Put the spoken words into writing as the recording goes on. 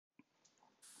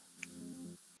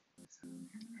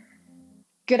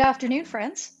Good afternoon,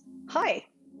 friends. Hi,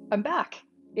 I'm back.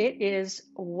 It is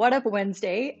What Up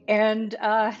Wednesday, and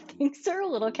things are a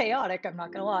little chaotic, I'm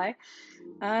not gonna lie.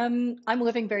 I'm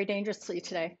living very dangerously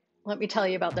today. Let me tell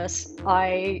you about this.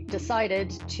 I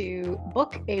decided to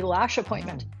book a lash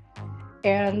appointment,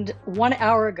 and 1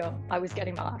 hour ago, I was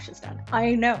getting my lashes done.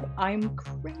 I know, I'm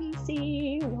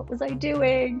crazy. What was I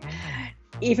doing?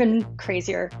 Even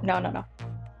crazier. No, no, no.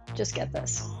 Just get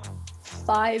this.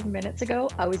 5 minutes ago,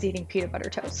 I was eating peanut butter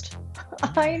toast.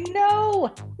 I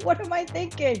know. What am I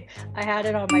thinking? I had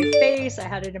it on my face, I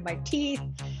had it in my teeth.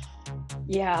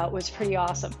 Yeah, it was pretty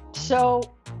awesome. So,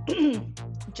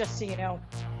 just so you know,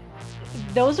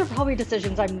 those are probably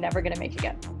decisions I'm never going to make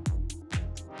again.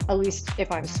 At least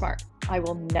if I'm smart. I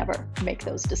will never make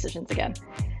those decisions again.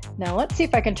 Now, let's see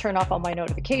if I can turn off all my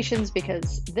notifications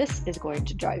because this is going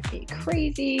to drive me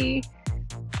crazy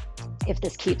if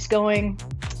this keeps going.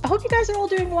 I hope you guys are all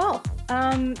doing well.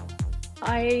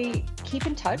 I keep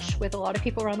in touch with a lot of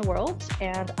people around the world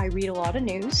and I read a lot of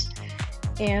news.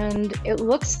 And it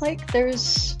looks like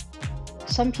there's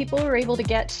some people who are able to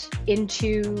get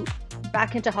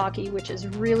back into hockey, which is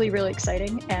really, really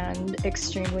exciting and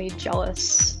extremely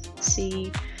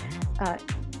jealousy,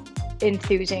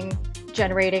 enthusing,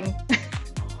 generating.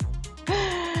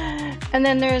 And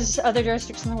then there's other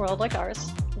jurisdictions in the world like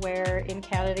ours, where in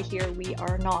Canada here we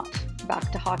are not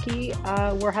back to hockey.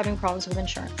 We're having problems with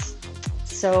insurance.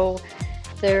 So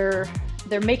they're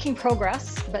making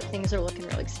progress, but things are looking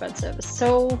really expensive.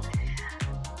 So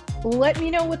let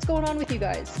me know what's going on with you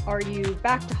guys. Are you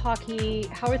back to hockey?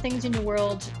 How are things in your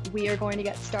world? We are going to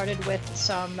get started with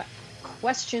some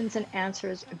questions and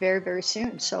answers very, very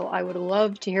soon. So I would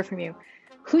love to hear from you.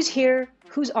 Who's here?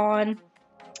 Who's on?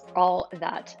 All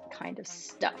that kind of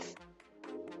stuff.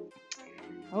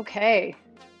 Okay.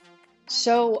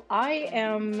 So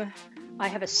I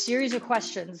have a series of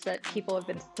questions that people have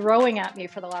been throwing at me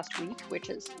for the last week, which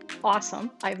is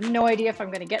awesome. I have no idea if I'm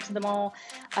going to get to them all.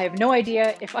 I have no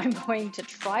idea if I'm going to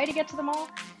try to get to them all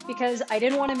because I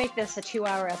didn't want to make this a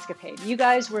 2-hour escapade. You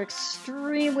guys were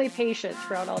extremely patient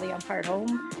throughout all the Umpire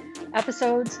Home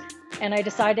episodes, and I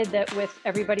decided that with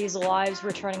everybody's lives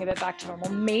returning a bit back to normal,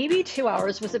 maybe 2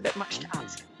 hours was a bit much to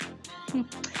ask.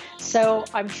 So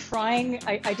I'm trying,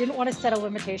 I didn't want to set a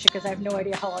limitation because I have no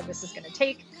idea how long this is going to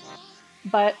take,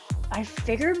 but I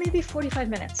figure maybe 45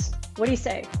 minutes. What do you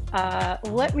say?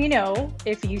 Let me know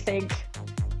if you think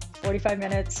 45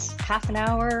 minutes, half an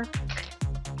hour.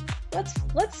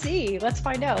 Let's see, let's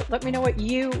find out. Let me know what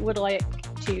you would like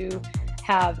to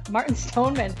have. Martin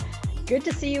Stoneman, good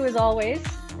to see you as always.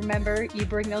 Remember, you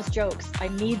bring those jokes. I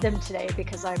need them today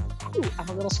because I'm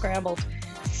a little scrambled.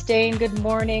 Stain, good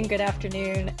morning, good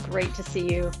afternoon. Great to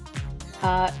see you.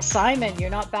 Simon, you're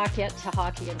not back yet to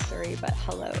hockey in Surrey, but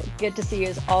hello. Good to see you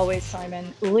as always,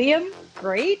 Simon. Liam,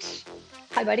 great.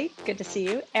 Hi, buddy. Good to see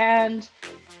you. And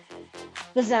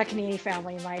the Zaccanini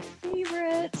family, my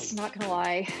favorites. Not gonna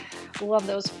lie, love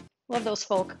those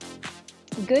folk.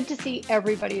 Good to see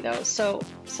everybody though. So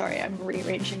sorry, I'm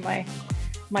rearranging my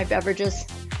beverages.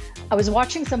 I was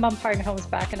watching some umpiring homes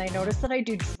back and I noticed that I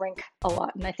do drink a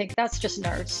lot, and I think that's just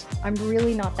nerves. I'm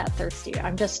really not that thirsty.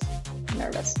 I'm just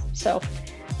nervous. So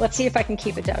let's see if I can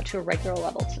keep it down to a regular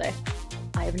level today.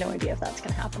 I have no idea if that's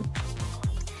going to happen.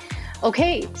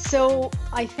 Okay, so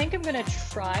I think I'm going to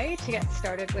try to get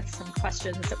started with some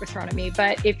questions that were thrown at me,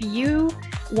 but if you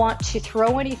want to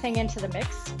throw anything into the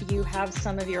mix, you have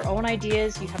some of your own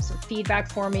ideas, you have some feedback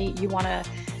for me, you want to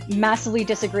massively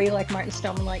disagree like Martin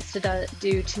Stoneman likes to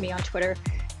do to me on Twitter,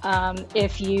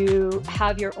 if you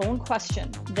have your own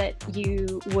question that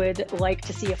you would like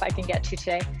to see if I can get to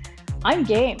today, I'm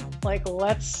game. Like,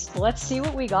 let's see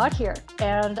what we got here.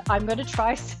 And I'm going to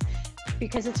try,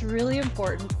 because it's really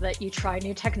important that you try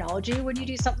new technology when you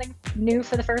do something new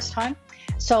for the first time.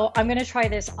 So I'm going to try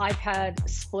this iPad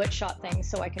split shot thing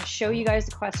so I can show you guys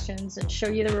the questions and show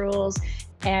you the rules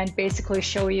and basically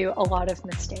show you a lot of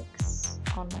mistakes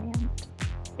on my end.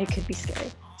 It could be scary.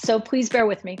 So please bear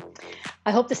with me.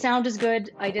 I hope the sound is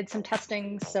good. I did some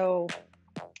testing, so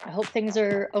I hope things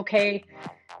are okay.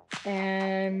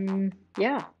 And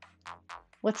yeah,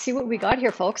 let's see what we got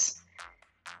here, folks.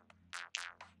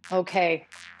 Okay,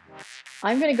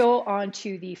 I'm going to go on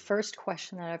to the first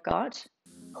question that I've got.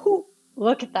 Ooh,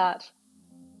 look at that.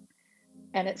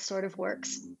 And it sort of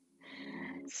works.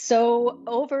 So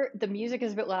the music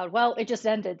is a bit loud. Well, it just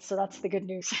ended, so that's the good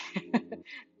news.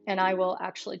 And I will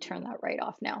actually turn that right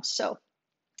off now. So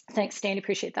thanks, Stan,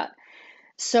 appreciate that.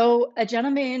 So a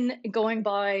gentleman going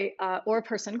by, or a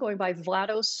person going by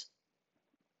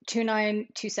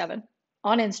Vlados2927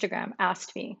 on Instagram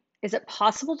asked me, is it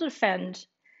possible to defend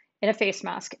in a face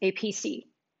mask a PC?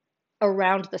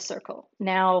 around the circle.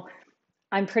 Now,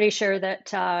 I'm pretty sure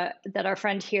that that our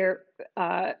friend here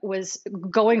was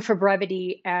going for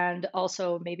brevity and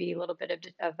also maybe a little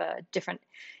bit of a different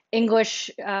English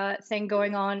thing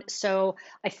going on. So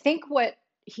I think what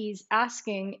he's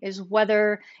asking is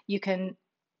whether you can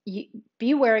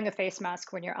be wearing a face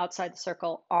mask when you're outside the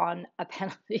circle on a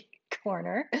penalty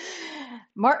corner.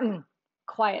 Martin,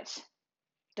 quiet.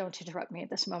 Don't interrupt me at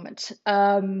this moment.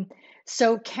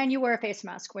 So can you wear a face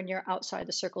mask when you're outside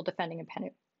the circle defending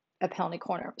a penalty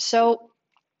corner? So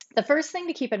the first thing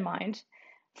to keep in mind,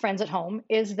 friends at home,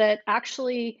 is that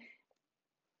actually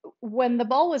when the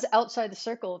ball was outside the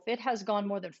circle, if it has gone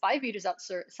more than 5 meters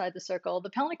outside the circle, the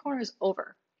penalty corner is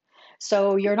over.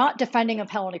 So you're not defending a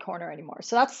penalty corner anymore.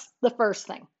 So that's the first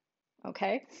thing,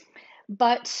 okay?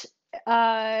 But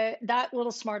that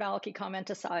little smart alecky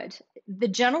comment aside, the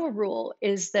general rule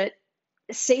is that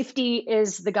safety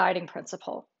is the guiding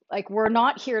principle. Like, we're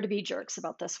not here to be jerks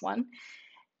about this one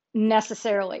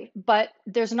necessarily, but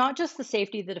there's not just the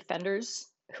safety of the defenders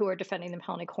who are defending the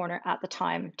penalty corner at the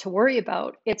time to worry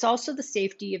about. It's also the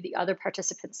safety of the other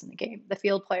participants in the game, the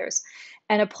field players.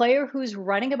 And a player who's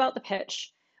running about the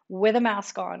pitch with a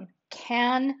mask on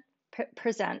can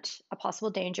present a possible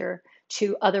danger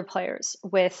to other players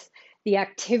with the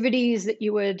activities that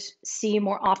you would see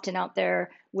more often out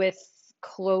there with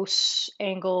close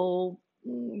angle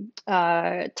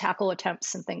tackle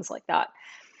attempts and things like that.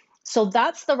 So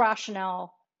that's the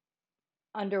rationale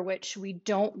under which we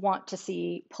don't want to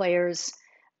see players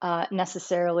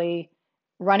necessarily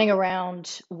running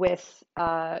around with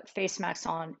face masks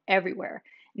on everywhere.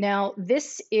 Now,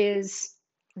 this is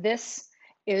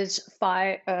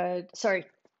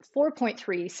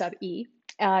 4.3 sub E,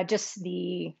 just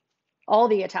all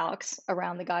the italics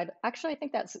around the guide. Actually, I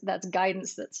think that's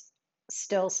guidance that's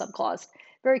still subclaused.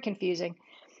 Very confusing.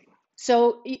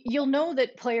 So you'll know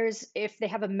that players, if they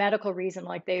have a medical reason,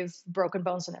 like they've broken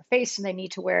bones in their face and they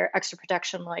need to wear extra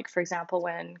protection, like for example,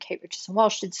 when Kate Richardson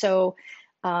Walsh did so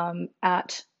in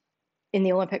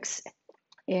the Olympics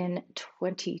in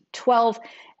 2012.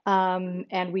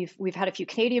 And we've had a few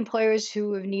Canadian players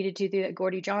who have needed to do that.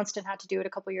 Gordie Johnston had to do it a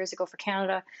couple years ago for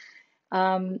Canada.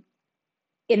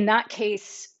 In that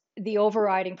case, the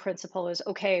overriding principle is,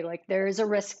 okay, like there is a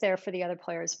risk there for the other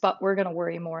players, but we're going to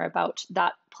worry more about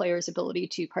that player's ability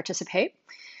to participate.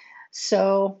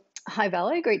 So, hi,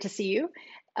 Valerie, great to see you.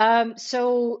 But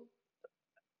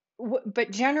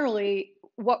generally,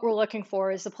 what we're looking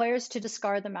for is the players to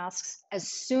discard the masks as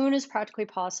soon as practically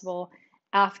possible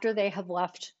after they have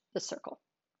left the circle.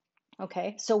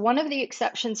 Okay, so one of the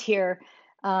exceptions here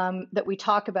that we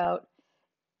talk about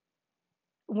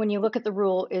when you look at the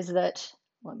rule is that,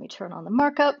 let me turn on the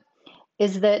markup,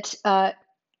 is that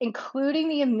including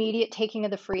the immediate taking of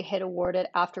the free hit awarded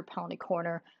after penalty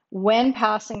corner when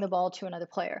passing the ball to another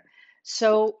player.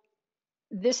 So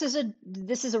this is a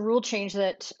rule change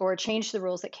or a change to the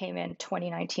rules that came in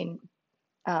 2019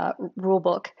 rule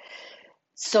book,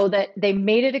 so that they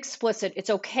made it explicit.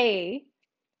 It's okay,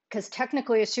 because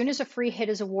technically, as soon as a free hit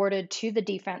is awarded to the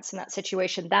defense in that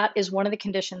situation, that is one of the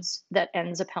conditions that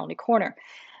ends a penalty corner.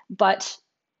 But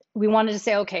we wanted to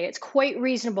say, okay, it's quite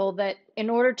reasonable that in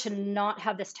order to not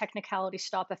have this technicality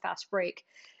stop a fast break,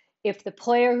 if the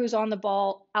player who's on the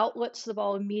ball outlets the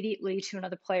ball immediately to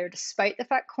another player, despite the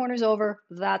fact corner's over,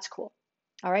 that's cool.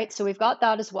 All right, so we've got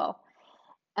that as well.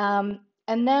 And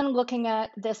then looking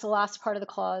at this last part of the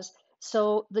clause,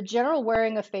 so the general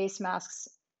wearing of face masks,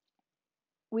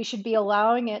 we should be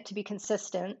allowing it to be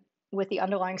consistent with the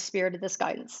underlying spirit of this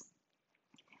guidance.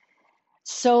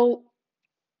 So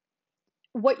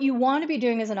what you want to be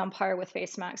doing as an umpire with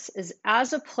face masks is,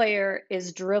 as a player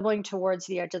is dribbling towards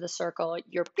the edge of the circle,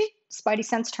 your spidey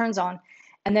sense turns on.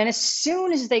 And then as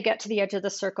soon as they get to the edge of the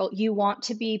circle, you want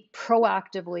to be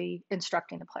proactively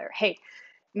instructing the player, hey,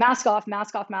 mask off,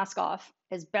 mask off, mask off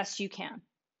as best you can.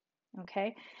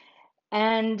 Okay.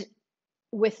 And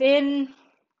if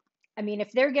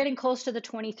they're getting close to the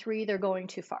 23, they're going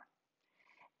too far.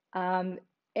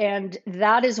 And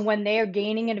that is when they are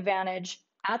gaining an advantage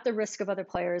at the risk of other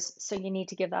players, so you need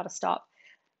to give that a stop.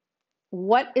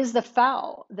 What is the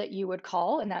foul that you would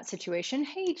call in that situation?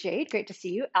 Hey, Jade, great to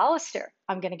see you. Alistair,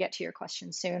 I'm going to get to your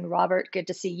question soon. Robert, good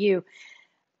to see you.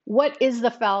 What is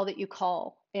the foul that you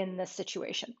call in this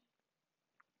situation?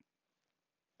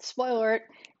 Spoiler alert,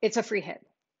 it's a free hit.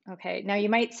 Okay, now you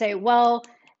might say, well,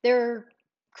 they're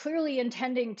clearly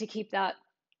intending to keep that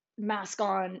mask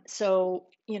on, so,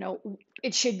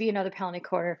 it should be another penalty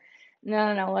corner.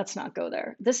 No, let's not go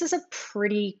there. This is a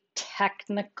pretty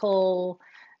technical,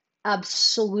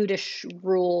 absolutish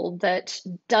rule that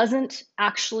doesn't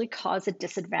actually cause a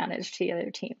disadvantage to the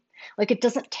other team. Like, it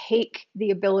doesn't take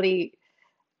the ability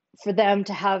for them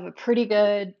to have a pretty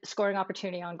good scoring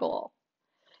opportunity on goal.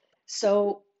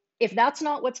 So if that's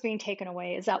not what's being taken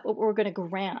away, is that what we're going to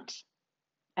grant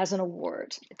as an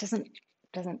award? It doesn't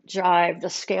jive. The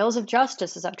scales of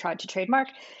justice, as I've tried to trademark,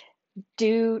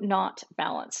 do not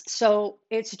balance. So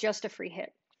it's just a free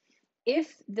hit.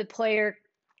 If the player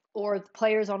or the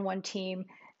players on one team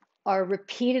are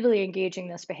repeatedly engaging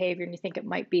this behavior and you think it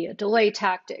might be a delay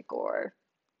tactic or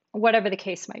whatever the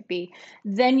case might be,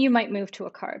 then you might move to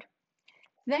a card.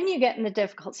 Then you get in the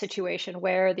difficult situation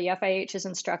where the FIH is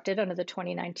instructed under the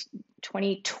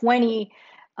 2020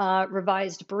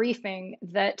 revised briefing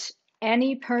that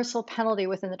any personal penalty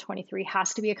within the 23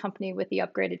 has to be accompanied with the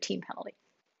upgraded team penalty.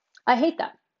 I hate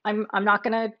that. I'm not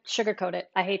going to sugarcoat it.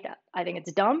 I hate that. I think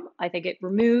it's dumb. I think it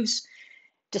removes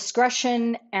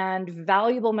discretion and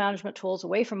valuable management tools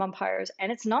away from umpires,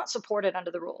 and it's not supported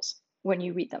under the rules when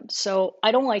you read them. So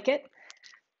I don't like it.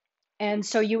 And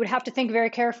so you would have to think very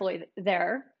carefully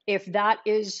there if that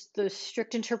is the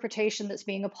strict interpretation that's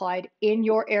being applied in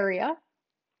your area,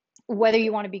 whether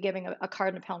you want to be giving a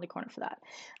card in a penalty corner for that.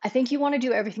 I think you want to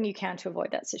do everything you can to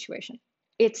avoid that situation.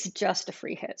 It's just a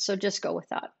free hit, so just go with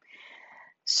that.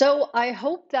 So I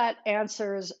hope that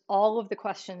answers all of the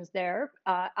questions there.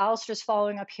 Alistair's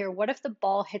following up here. What if the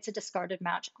ball hits a discarded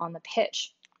match on the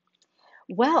pitch?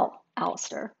 Well,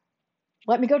 Alistair,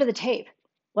 let me go to the tape.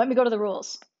 Let me go to the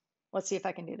rules. Let's see if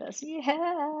I can do this.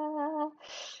 Yeah.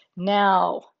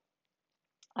 Now,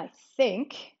 I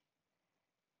think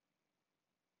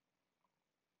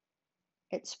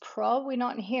it's probably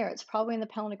not in here. It's probably in the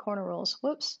penalty corner rules.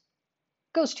 Whoops.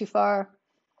 Goes too far.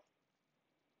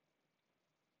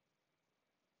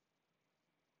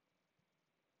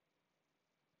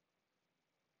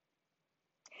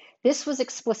 This was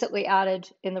explicitly added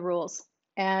in the rules.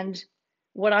 And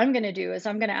what I'm going to do is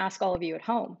I'm going to ask all of you at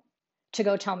home to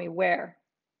go tell me where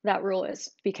that rule is,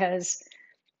 because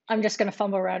I'm just going to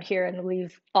fumble around here and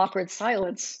leave awkward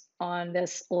silence on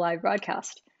this live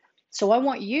broadcast. So I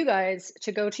want you guys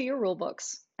to go to your rule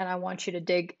books and I want you to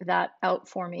dig that out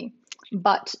for me.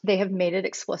 But they have made it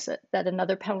explicit that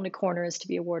another penalty corner is to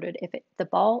be awarded if the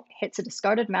ball hits a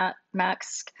discarded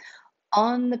mask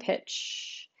on the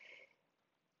pitch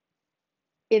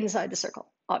inside the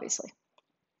circle, obviously.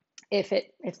 If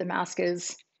the mask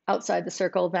is outside the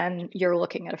circle, then you're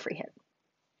looking at a free hit.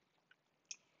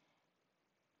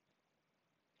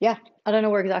 Yeah, I don't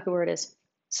know exactly where it is.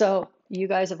 So you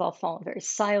guys have all fallen very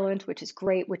silent, which is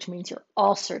great, which means you're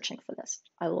all searching for this.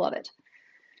 I love it.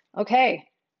 Okay,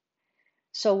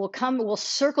 so we'll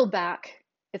circle back.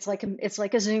 It's like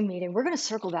a Zoom meeting. We're going to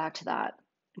circle back to that.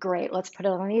 Great, let's put it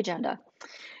on the agenda.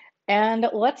 And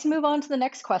let's move on to the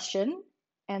next question.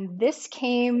 And this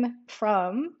came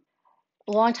from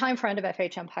a longtime friend of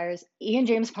FH Umpires, Ian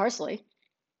James Parsley.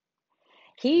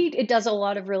 He does a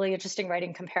lot of really interesting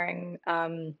writing comparing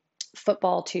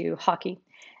football to hockey,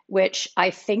 which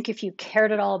I think if you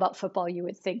cared at all about football, you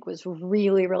would think was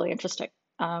really, really interesting.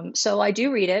 So I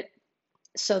do read it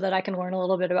so that I can learn a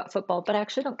little bit about football, but I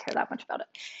actually don't care that much about it.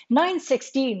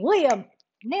 916, Liam,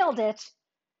 nailed it.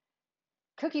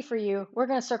 Cookie for you. We're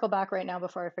going to circle back right now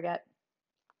before I forget.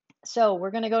 So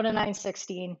we're going to go to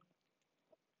 916, and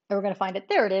we're going to find it.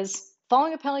 There it is.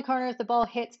 Following a penalty corner, if the ball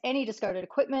hits any discarded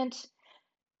equipment,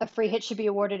 a free hit should be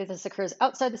awarded if this occurs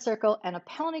outside the circle, and a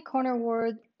penalty corner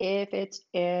award if it's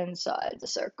inside the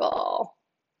circle.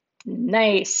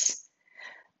 Nice.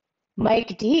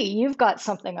 Mike D, you've got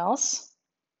something else.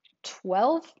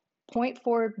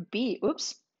 12.4b.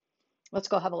 Oops. Let's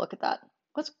go have a look at that.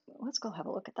 Let's go have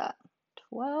a look at that.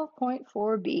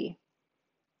 12.4b.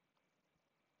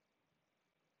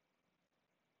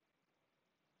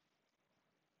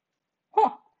 Huh.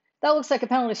 That looks like a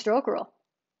penalty stroke rule.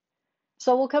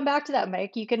 So we'll come back to that,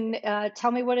 Mike. You can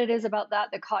tell me what it is about that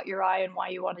caught your eye and why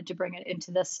you wanted to bring it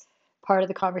into this part of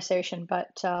the conversation.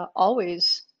 But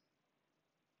always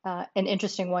an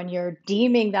interesting one. You're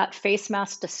deeming that face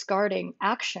mask discarding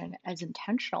action as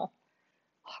intentional.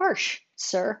 Harsh,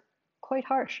 sir. Quite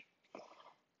harsh.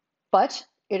 But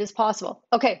it is possible.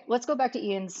 Okay, let's go back to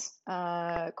Ian's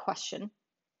question,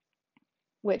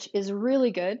 which is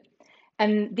really good.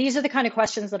 And these are the kind of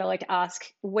questions that I like to ask,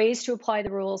 ways to apply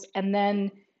the rules, and then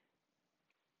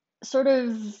sort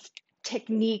of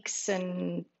techniques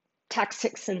and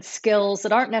tactics and skills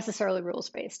that aren't necessarily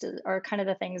rules-based are kind of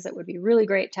the things that would be really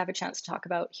great to have a chance to talk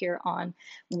about here on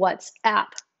WhatsApp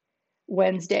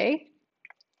Wednesday.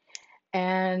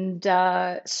 And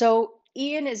so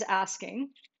Ian is asking,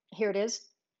 here it is,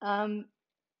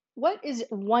 what is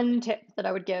one tip that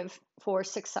I would give for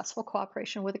successful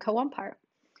cooperation with a co-umpire?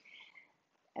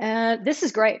 This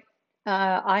is great.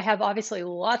 I have obviously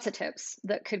lots of tips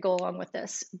that could go along with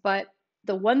this, but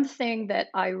the one thing that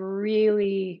I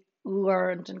really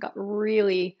learned and got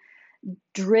really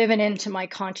driven into my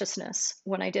consciousness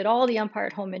when I did all the umpire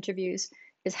at home interviews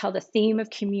is how the theme of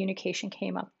communication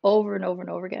came up over and over and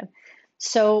over again.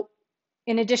 So,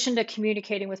 in addition to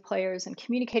communicating with players and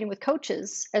communicating with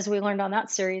coaches, as we learned on that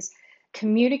series,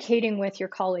 communicating with your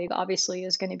colleague obviously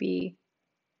is going to be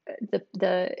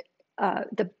the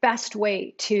best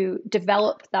way to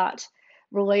develop that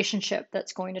relationship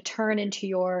that's going to turn into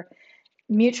your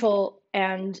mutual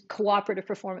and cooperative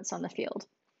performance on the field.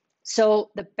 So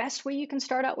the best way you can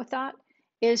start out with that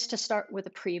is to start with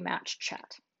a pre-match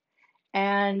chat.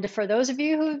 And for those of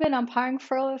you who have been umpiring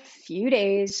for a few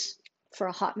days, for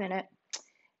a hot minute,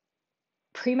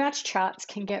 pre-match chats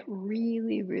can get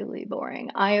really, really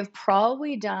boring. I have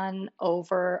probably done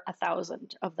over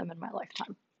 1,000 of them in my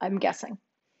lifetime, I'm guessing.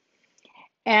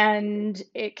 And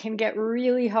it can get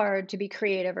really hard to be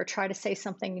creative or try to say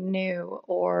something new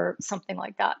or something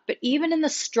like that. But even in the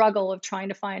struggle of trying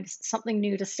to find something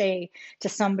new to say to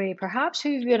somebody, perhaps who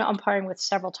you've been umpiring with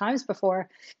several times before,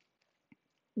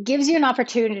 gives you an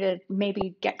opportunity to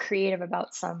maybe get creative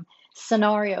about some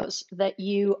scenarios that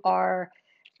you are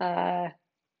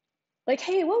like,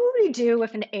 hey, what would we do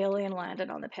if an alien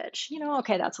landed on the pitch?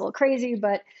 Okay, that's a little crazy,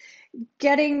 but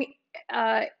getting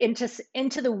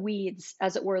into the weeds,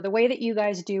 as it were, the way that you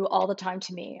guys do all the time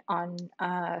to me on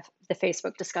the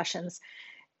Facebook discussions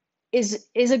is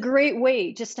a great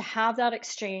way just to have that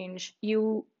exchange.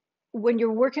 When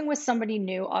you're working with somebody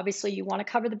new, obviously you want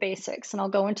to cover the basics, and I'll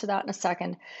go into that in a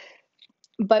second.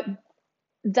 But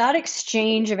that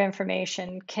exchange of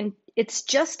information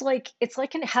it's like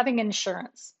having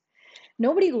insurance.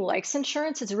 Nobody likes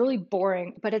insurance. It's really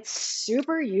boring, but it's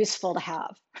super useful to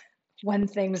have when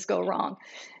things go wrong.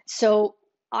 So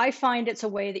I find it's a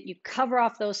way that you cover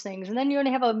off those things, and then you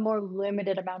only have a more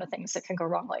limited amount of things that can go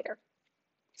wrong later.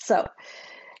 So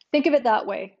think of it that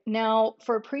way. Now,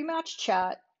 for a pre-match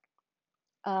chat,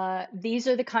 these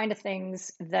are the kind of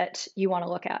things that you want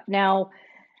to look at. Now,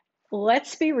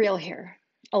 let's be real here.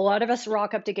 A lot of us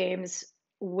rock up to games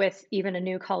with even a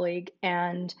new colleague,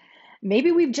 and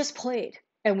maybe we've just played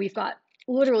and we've got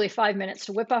literally 5 minutes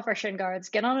to whip off our shin guards,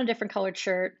 get on a different colored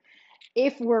shirt.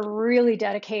 If we're really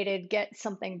dedicated, get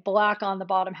something black on the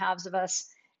bottom halves of us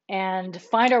and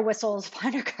find our whistles,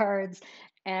 find our cards,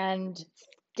 and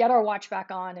get our watch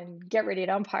back on and get ready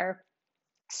to umpire.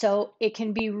 So it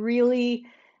can be really,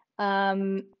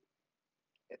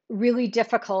 really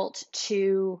difficult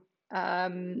to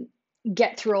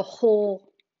get through a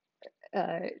whole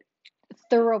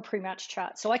thorough pre-match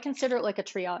chat. So I consider it like a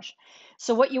triage.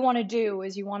 So what you want to do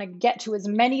is you want to get to as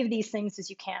many of these things as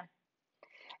you can.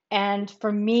 And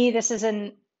for me, this is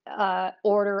an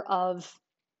order of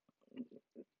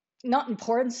not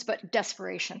importance, but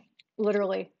desperation.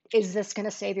 Literally, is this going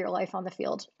to save your life on the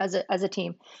field as a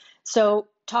team? So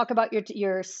talk about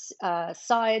your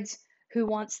sides. Who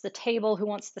wants the table? Who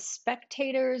wants the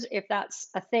spectators? If that's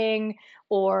a thing,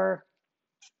 or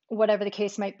whatever the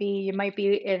case might be. You might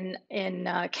be in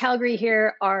Calgary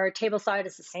here. Our table side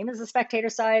is the same as the spectator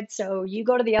side. So you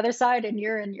go to the other side and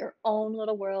you're in your own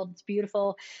little world. It's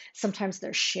beautiful. Sometimes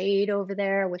there's shade over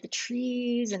there with the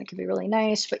trees and it can be really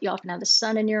nice, but you often have the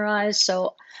sun in your eyes.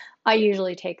 So I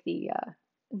usually take the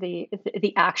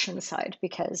action side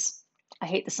because I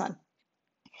hate the sun.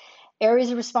 Areas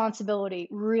of responsibility,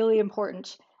 really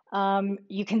important.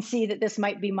 You can see that this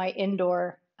might be my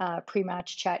indoor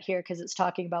pre-match chat here because it's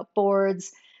talking about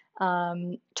boards,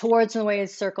 towards and away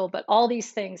is circle, but all these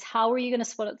things, how are you going to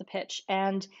split up the pitch?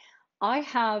 And I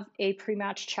have a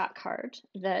pre-match chat card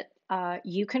that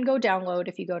you can go download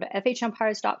if you go to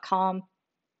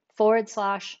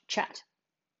fhumpires.com/chat.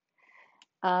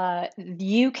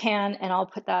 You can, and I'll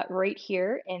put that right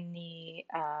here in the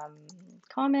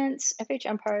comments,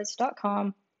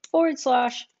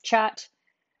 fhumpires.com/chat.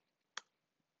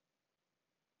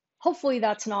 Hopefully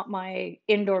that's not my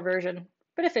indoor version,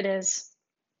 but if it is,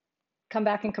 come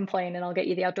back and complain and I'll get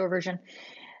you the outdoor version.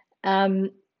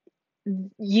 You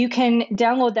can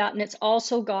download that, and it's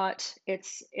also got a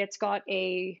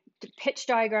pitch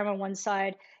diagram on one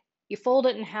side. You fold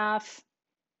it in half,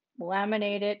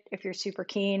 laminate it if you're super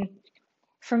keen.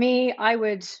 For me, I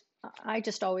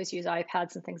just always use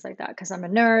iPads and things like that because I'm a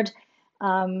nerd.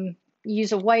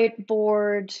 Use a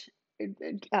whiteboard,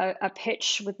 a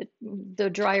pitch with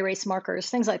the dry erase markers,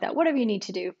 things like that, whatever you need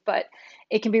to do. But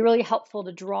it can be really helpful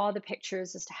to draw the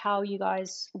pictures as to how you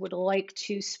guys would like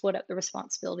to split up the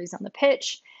responsibilities on the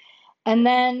pitch. And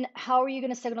then how are you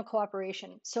going to signal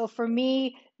cooperation? So for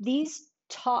me, these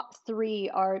top three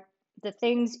are the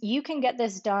things you can get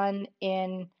this done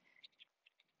in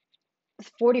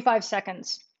 45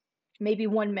 seconds, maybe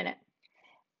 1 minute,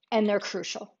 and they're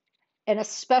crucial. And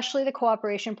especially the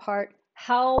cooperation part,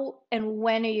 how and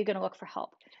when are you going to look for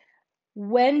help?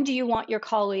 When do you want your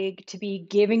colleague to be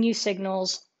giving you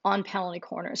signals on penalty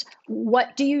corners?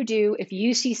 What do you do if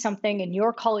you see something in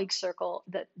your colleague's circle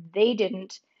that they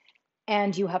didn't,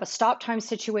 and you have a stop time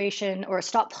situation or a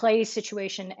stop play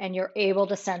situation, and you're able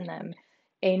to send them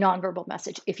a nonverbal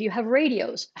message? If you have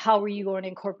radios, how are you going to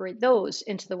incorporate those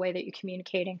into the way that you're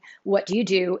communicating? What do you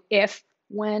do if,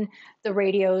 when the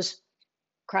radios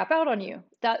crap out on you?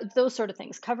 Those sort of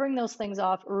things. Covering those things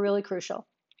off are really crucial.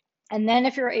 And then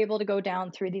if you're able to go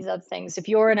down through these other things, if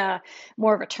you're in a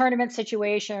more of a tournament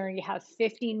situation or you have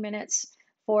 15 minutes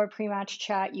for a pre-match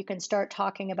chat, you can start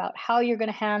talking about how you're going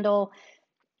to handle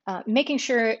making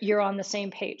sure you're on the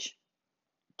same page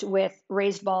with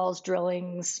raised balls,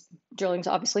 drillings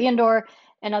obviously indoor,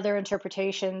 and other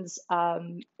interpretations,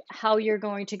 how you're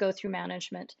going to go through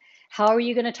management, how are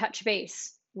you going to touch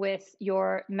base with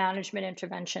your management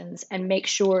interventions and make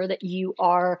sure that you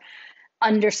are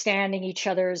understanding each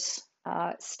other's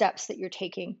steps that you're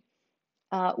taking,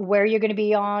 where you're going to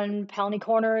be on penalty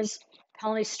corners,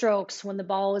 penalty strokes, when the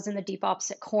ball is in the deep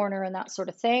opposite corner, and that sort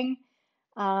of thing.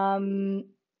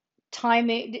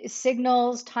 Timing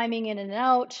signals, timing in and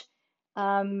out.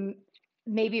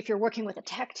 Maybe if you're working with a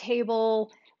tech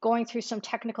table, going through some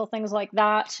technical things like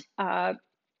that.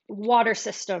 Water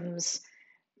systems.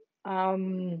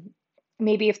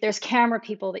 Maybe if there's camera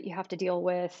people that you have to deal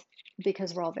with,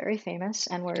 because we're all very famous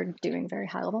and we're doing very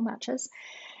high level matches.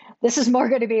 This is more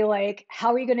going to be like,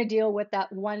 how are you going to deal with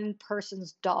that one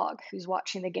person's dog who's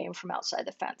watching the game from outside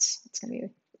the fence? It's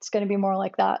going to be more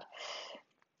like that.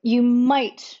 You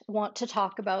might want to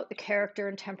talk about the character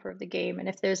and temper of the game and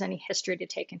if there's any history to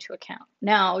take into account.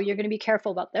 Now, you're going to be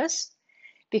careful about this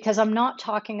because I'm not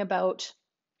talking about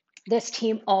this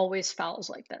team always fouls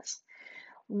like this.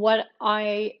 What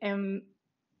I am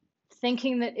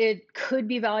thinking that it could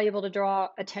be valuable to draw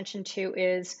attention to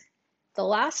is the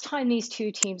last time these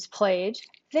two teams played,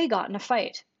 they got in a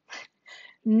fight.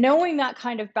 Knowing that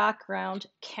kind of background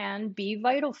can be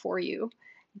vital for you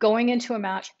going into a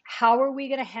match. How are we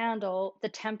going to handle the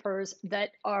tempers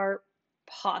that are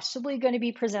possibly going to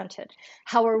be presented?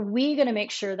 How are we going to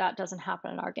make sure that doesn't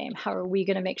happen in our game? How are we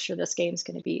going to make sure this game is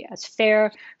going to be as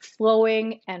fair,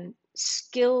 flowing, and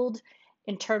skilled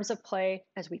in terms of play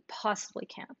as we possibly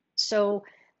can? So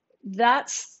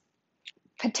that's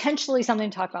potentially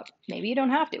something to talk about. Maybe you don't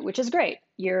have to, which is great.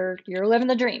 You're living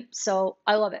the dream. So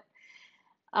I love it.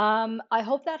 I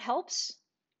hope that helps.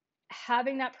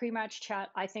 Having that pre-match chat,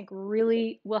 I think,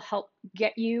 really will help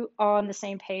get you on the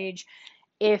same page.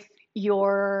 If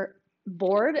you're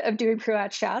bored of doing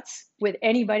pre-match chats with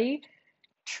anybody,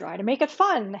 try to make it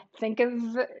fun. Think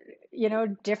of,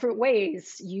 different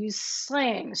ways. Use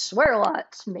slang, swear a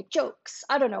lot, make jokes.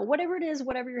 I don't know, whatever it is,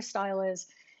 whatever your style is,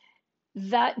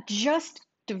 that just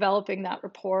developing that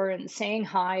rapport and saying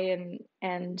hi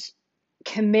and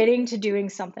committing to doing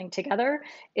something together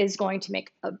is going to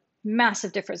make a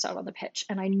massive difference out on the pitch.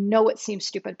 And I know it seems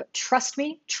stupid, but trust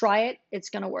me, try it. It's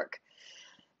going to work.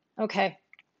 Okay.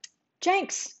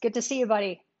 Jenks, good to see you,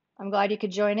 buddy. I'm glad you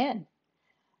could join in.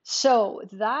 So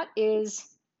that is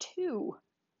 2.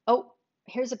 Oh,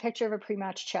 here's a picture of a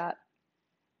pre-match chat.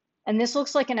 And this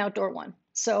looks like an outdoor one.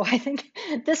 So I think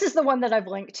this is the one that I've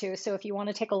linked to. So if you want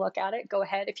to take a look at it, go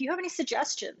ahead. If you have any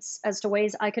suggestions as to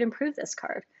ways I could improve this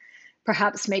card,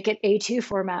 perhaps make it A2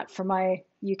 format for my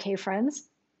UK friends,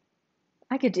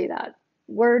 I could do that.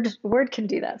 Word can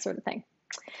do that sort of thing.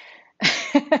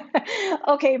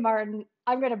 Okay, Martin,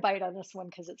 I'm going to bite on this one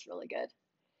because it's really good.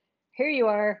 Here you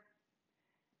are.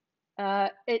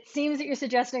 It seems that you're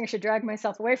suggesting I should drag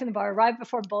myself away from the bar, arrive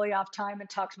before bully off time, and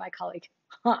talk to my colleague.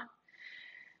 Huh.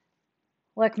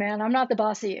 Look, man, I'm not the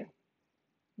boss of you.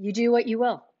 You do what you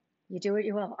will. You do what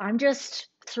you will. I'm just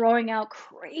throwing out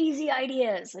crazy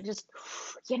ideas.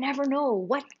 You never know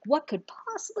what could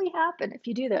possibly happen if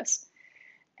you do this.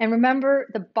 And remember,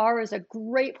 the bar is a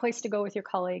great place to go with your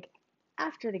colleague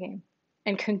after the game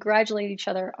and congratulate each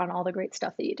other on all the great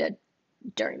stuff that you did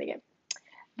during the game.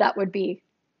 That would be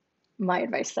my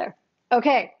advice there.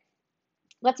 Okay,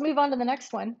 let's move on to the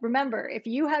next one. Remember, if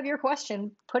you have your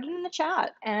question, put it in the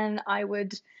chat and I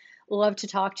would love to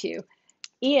talk to you.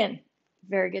 Ian,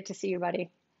 very good to see you, buddy.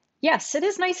 Yes, it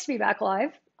is nice to be back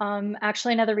live.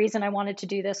 Actually, another reason I wanted to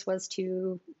do this was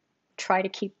to try to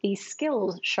keep these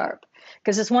skills sharp,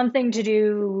 because it's one thing to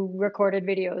do recorded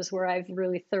videos where I've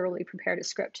really thoroughly prepared a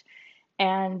script,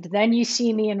 and then you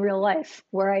see me in real life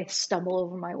where I stumble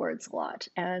over my words a lot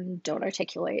and don't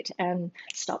articulate and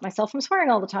stop myself from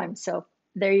swearing all the time. So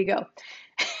there you go.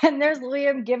 And there's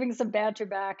Liam giving some banter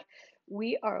back.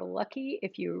 We are lucky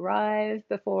if you arrive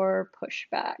before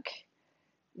pushback.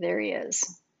 There he is.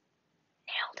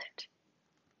 Nailed it.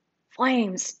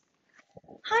 Flames.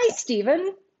 Hi,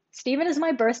 Stephen. Stephen is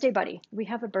my birthday buddy. We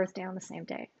have a birthday on the same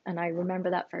day, and I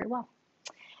remember that very well.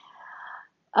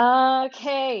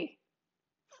 Okay,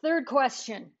 third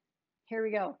question. Here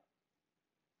we go.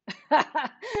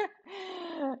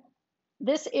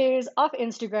 This is off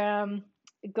Instagram.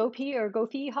 Gopi or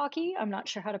Gofi Hockey, I'm not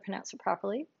sure how to pronounce it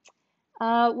properly,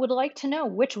 would like to know,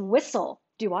 which whistle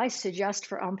do I suggest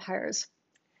for umpires?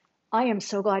 I am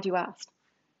so glad you asked,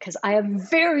 because I have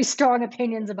very strong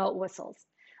opinions about whistles.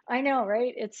 I know,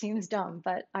 right? It seems dumb,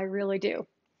 but I really do.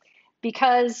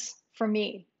 Because for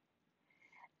me,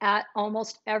 at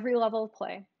almost every level of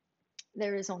play,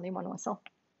 there is only one whistle,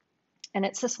 and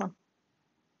it's this one.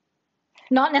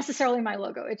 Not necessarily my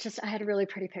logo. It's just I had a really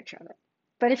pretty picture of it.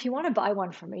 But if you want to buy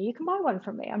one from me, you can buy one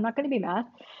from me. I'm not going to be mad.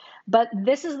 But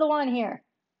this is the one here.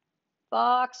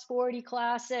 Fox 40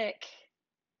 Classic.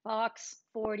 Fox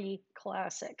 40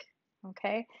 Classic.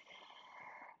 Okay?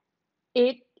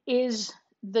 It is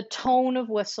the tone of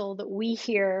whistle that we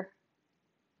hear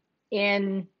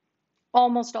in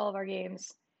almost all of our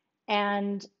games.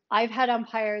 And I've had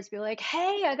umpires be like,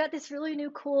 hey, I got this really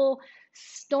new cool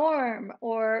Storm,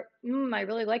 or I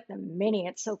really like the Mini,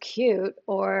 it's so cute,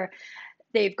 or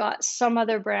they've got some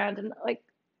other brand, and like,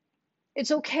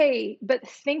 it's okay, but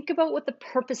think about what the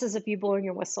purpose is of you blowing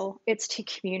your whistle. It's to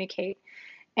communicate.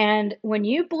 And when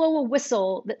you blow a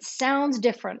whistle that sounds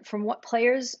different from what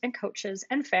players and coaches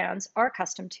and fans are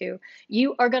accustomed to,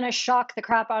 you are going to shock the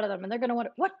crap out of them, and they're going to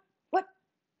wonder, what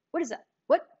is that?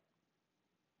 What?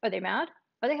 Are they mad?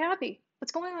 Are they happy?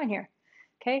 What's going on here?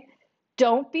 Okay.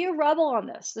 Don't be a rebel on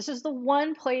this. This is the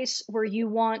one place where you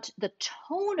want the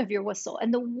tone of your whistle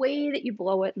and the way that you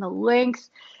blow it and the length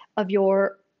of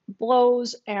your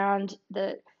blows and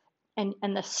the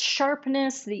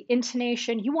sharpness, the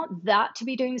intonation. You want that to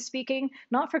be doing the speaking,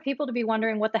 not for people to be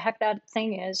wondering what the heck that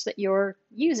thing is that you're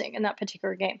using in that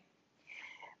particular game.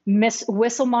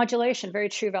 Whistle modulation, very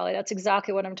true, Valley. That's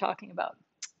exactly what I'm talking about.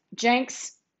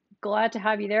 Jenks, glad to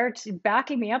have you there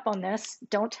backing me up on this.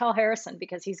 Don't tell Harrison,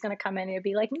 because he's going to come in and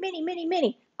be like, Mini, Mini,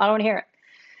 Mini. I don't hear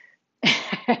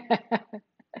it.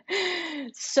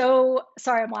 So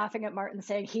sorry, I'm laughing at Martin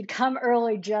saying he'd come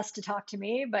early just to talk to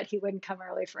me, but he wouldn't come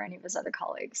early for any of his other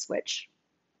colleagues, which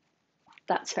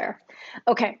that's fair.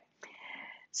 Okay,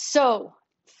 so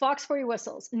Fox 40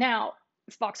 whistles. Now,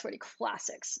 Fox 40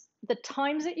 classics. The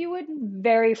times that you would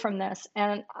vary from this,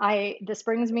 and this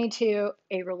brings me to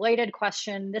a related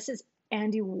question. This is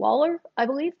Andy Waller, I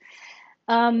believe.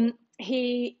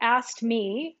 He asked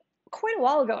me quite a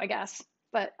while ago, I guess,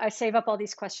 but I save up all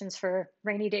these questions for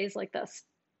rainy days like this.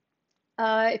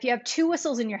 If you have two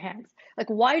whistles in your hands, like,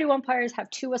 why do umpires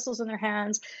have two whistles in their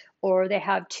hands, or they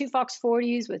have two Fox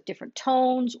 40s with different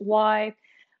tones? Why?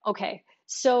 Okay,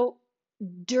 so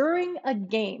during a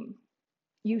game,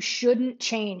 you shouldn't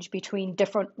change between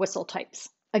different whistle types.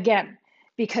 Again,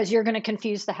 because you're going to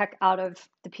confuse the heck out of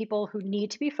the people who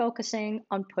need to be focusing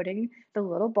on putting the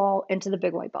little ball into the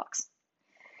big white box.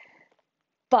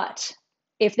 But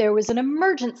if there was an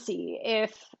emergency,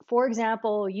 if, for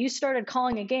example, you started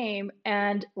calling a game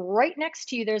and right next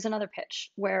to you there's another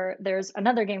pitch where there's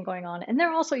another game going on and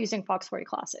they're also using Fox 40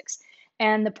 Classics,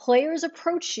 and the players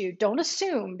approach you, don't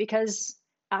assume, because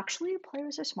actually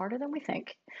players are smarter than we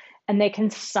think, and they can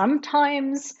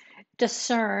sometimes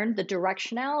discern the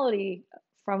directionality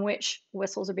from which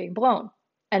whistles are being blown,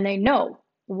 and they know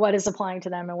what is applying to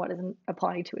them and what isn't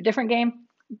applying to a different game.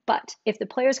 But if the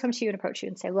players come to you and approach you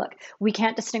and say, look, we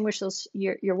can't distinguish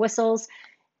your whistles,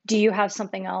 do you have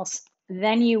something else?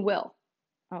 Then you will.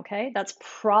 Okay, that's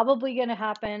probably going to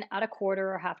happen at a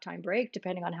quarter or halftime break,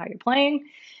 depending on how you're playing.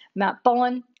 Matt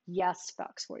Bowen, yes,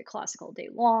 Fox 40 Classic all day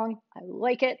long. I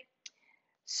like it.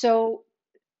 So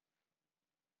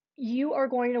you are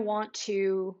going to want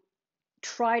to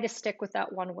try to stick with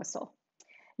that one whistle.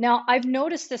 Now, I've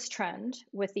noticed this trend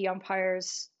with the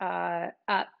umpires at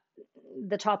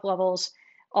the top levels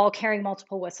all carrying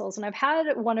multiple whistles, and I've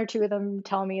had one or two of them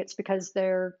tell me it's because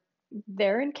they're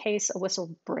there in case a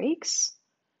whistle breaks.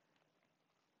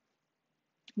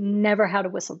 Never had a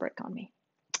whistle break on me.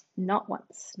 Not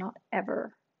once, not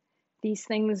ever. These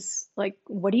things, like,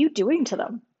 what are you doing to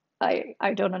them?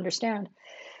 I don't understand.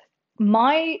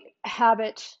 My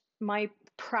habit, my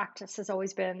practice has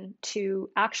always been to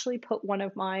actually put one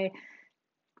of my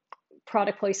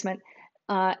product placement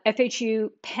FHU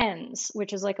pens,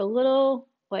 which is like a little,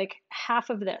 like half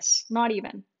of this, not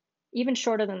even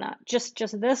shorter than that, just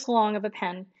this long of a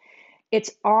pen.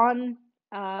 It's on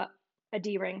a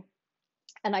D-ring,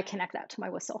 and I connect that to my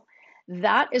whistle.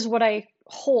 That is what I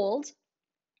hold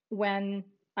when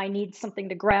I need something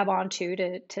to grab onto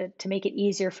to make it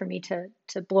easier for me to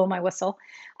blow my whistle.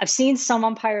 I've seen some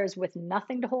umpires with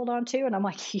nothing to hold on to, and I'm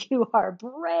like, you are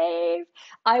brave.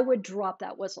 I would drop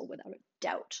that whistle without a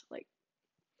doubt. Like,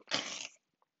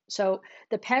 so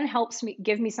the pen helps me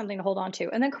give me something to hold on to.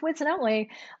 And then coincidentally,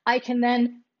 I can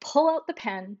then pull out the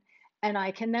pen and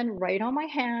I can then write on my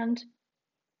hand,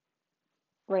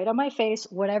 write on my face,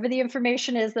 whatever the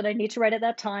information is that I need to write at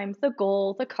that time, the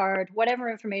goal, the card, whatever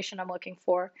information I'm looking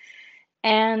for.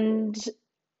 And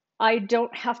I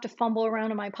don't have to fumble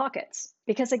around in my pockets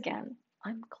because, again,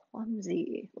 I'm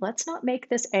clumsy. Let's not make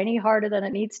this any harder than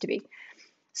it needs to be.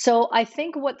 So I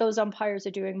think what those umpires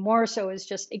are doing more so is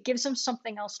just it gives them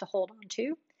something else to hold on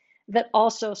to that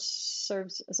also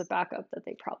serves as a backup that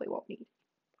they probably won't need.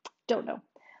 Don't know.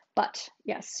 But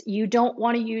yes, you don't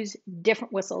want to use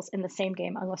different whistles in the same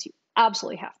game unless you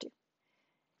absolutely have to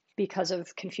because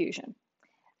of confusion.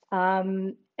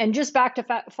 And just back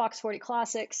to Fox 40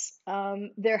 Classics,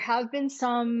 there have been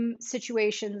some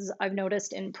situations I've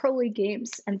noticed in Pro League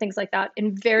games and things like that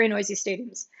in very noisy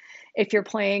stadiums. If you're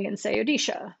playing in, say,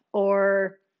 Odisha,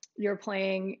 or you're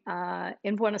playing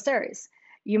in Buenos Aires,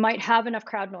 you might have enough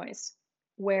crowd noise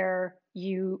where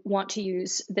you want to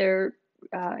use, they're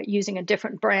using a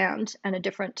different brand and a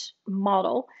different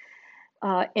model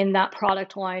in that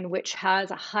product line, which has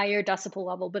a higher decibel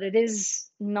level, but it is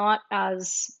not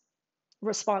as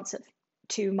responsive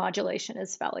to modulation,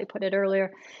 as Valley put it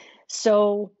earlier.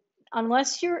 So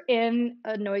unless you're in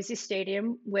a noisy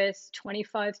stadium with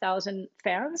 25,000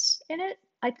 fans in it,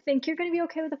 I think you're going to be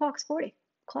okay with the Fox 40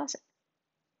 Classic.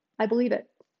 I believe it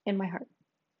in my heart,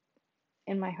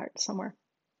 somewhere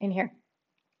in here.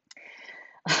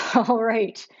 All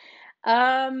right.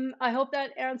 I hope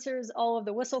that answers all of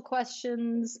the whistle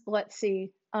questions. Let's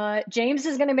see. James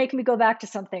is going to make me go back to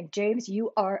something. James,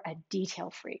 you are a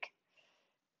detail freak.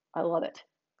 I love it.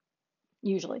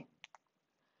 Usually.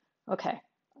 Okay.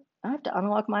 I have to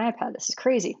unlock my iPad. This is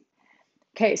crazy.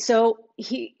 Okay, so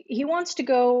he wants to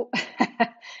go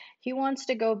he wants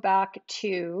to go back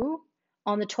to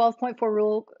on the 12.4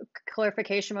 rule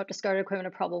clarification about discarded equipment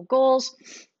and probable goals.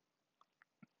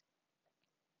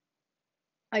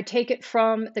 I take it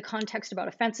from the context about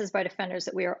offenses by defenders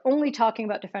that we are only talking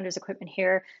about defenders' equipment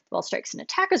here. The ball strikes an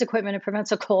attacker's equipment and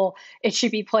prevents a goal. It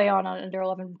should be play on under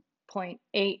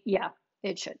 11.8. Yeah,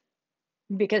 it should,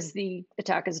 because the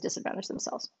attackers disadvantage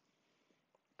themselves.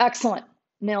 Excellent.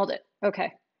 Nailed it.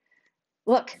 Okay.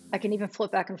 Look, I can even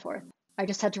flip back and forth. I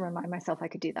just had to remind myself I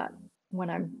could do that when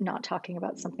I'm not talking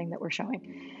about something that we're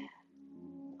showing.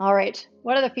 All right.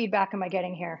 What other feedback am I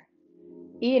getting here?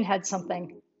 Ian had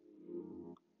something.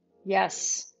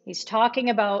 Yes. He's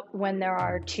talking about when there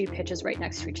are two pitches right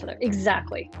next to each other.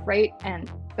 Exactly. Right?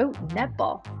 And, oh,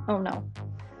 netball. Oh, no.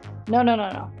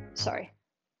 No. Sorry.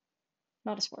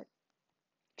 Not a sport.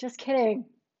 Just kidding.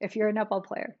 If you're a netball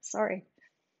player. Sorry.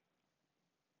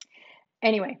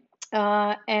 Anyway,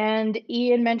 and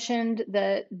Ian mentioned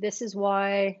that this is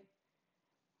why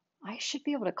I should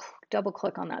be able to double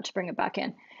click on that to bring it back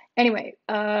in. Anyway,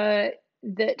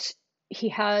 that he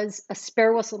has a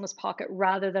spare whistle in his pocket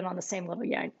rather than on the same little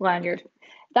lanyard.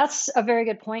 That's a very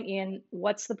good point, Ian.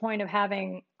 What's the point of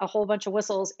having a whole bunch of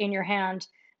whistles in your hand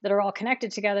that are all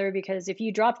connected together? Because if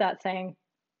you drop that thing,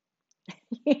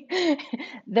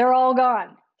 they're all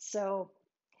gone. So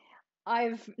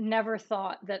I've never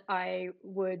thought that I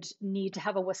would need to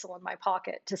have a whistle in my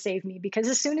pocket to save me, because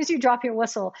as soon as you drop your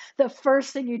whistle, the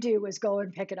first thing you do is go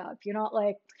and pick it up. You're not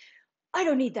like, I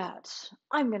don't need that.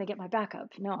 I'm going to get my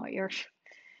backup. No,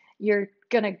 you're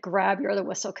going to grab your other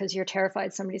whistle because you're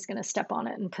terrified somebody's going to step on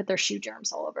it and put their shoe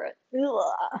germs all over it.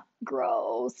 Ugh,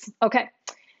 gross. Okay.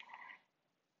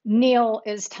 Neil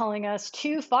is telling us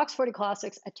 2 Fox 40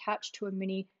 Classics attached to a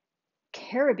mini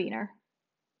carabiner.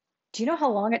 Do you know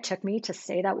how long it took me to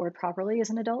say that word properly as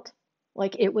an adult?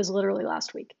 Like, it was literally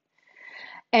last week.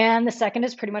 And the second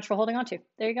is pretty much for holding on to.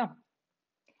 There you go.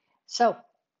 So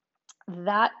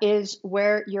that is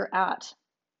where you're at.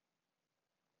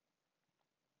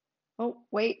 Oh,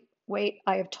 wait.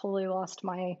 I have totally lost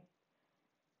my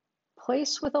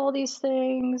place with all these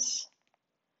things.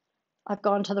 I've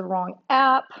gone to the wrong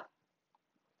app.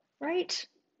 Right?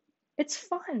 It's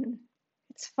fun.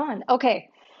 It's fun. Okay.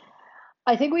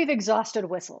 I think we've exhausted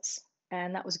whistles,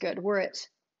 and that was good. We're at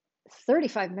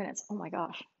 35 minutes. Oh my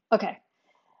gosh. Okay.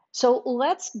 So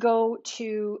let's go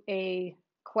to a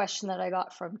question that I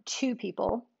got from 2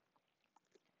 people.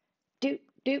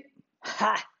 Doop.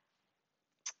 Ha!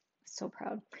 So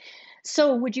proud.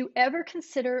 So would you ever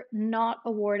consider not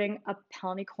awarding a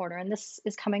penalty corner? And this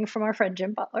is coming from our friend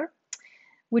Jim Butler.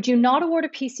 Would you not award a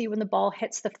PC when the ball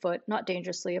hits the foot, not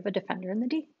dangerously, of a defender in the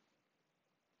D?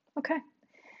 Okay.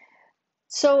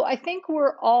 So I think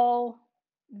we're all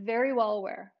very well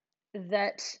aware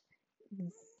that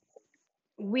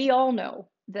we all know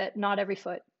that not every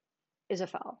foot is a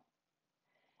foul.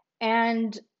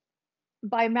 And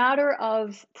by matter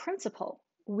of principle,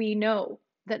 we know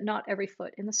that not every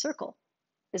foot in the circle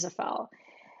is a foul.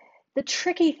 The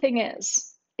tricky thing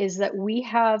is that we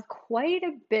have quite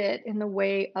a bit in the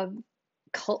way of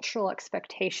cultural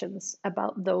expectations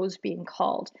about those being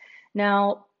called.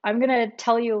 Now, I'm going to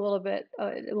tell you a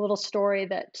little story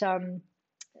that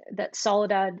that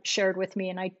Soledad shared with me,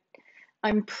 and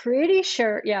I'm pretty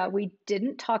sure, yeah, we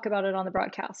didn't talk about it on the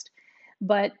broadcast,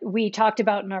 but we talked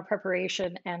about it in our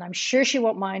preparation, and I'm sure she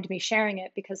won't mind me sharing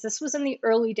it because this was in the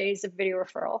early days of video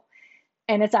referral.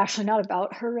 And it's actually not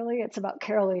about her, really. It's about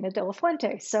Carolina De La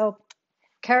Fuente. So,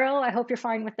 Carol, I hope you're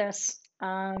fine with this.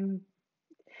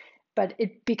 But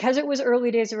because it was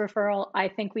early days of referral, I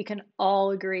think we can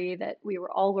all agree that we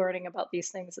were all learning about these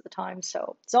things at the time.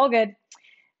 So it's all good.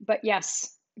 But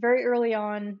yes, very early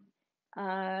on,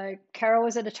 Carol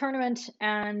was at a tournament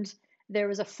and there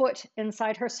was a foot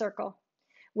inside her circle,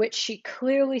 which she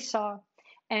clearly saw.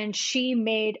 And she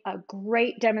made a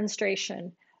great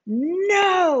demonstration.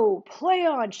 No, play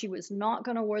on. She was not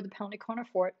going to award the penalty corner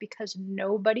for it because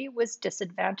nobody was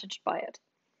disadvantaged by it.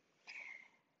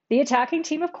 The attacking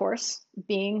team, of course,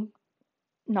 being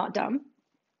not dumb,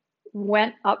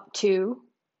 went up to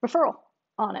referral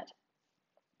on it.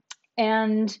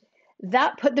 And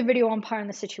that put the video umpire in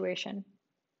the situation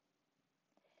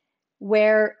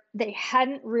where they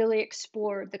hadn't really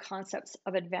explored the concepts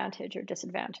of advantage or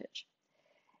disadvantage.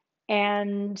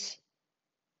 And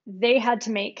they had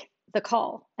to make the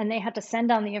call, and they had to send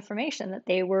down the information that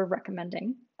they were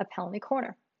recommending a penalty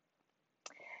corner.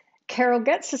 Carol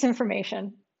gets this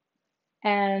information,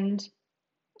 and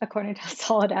according to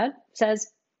Soledad,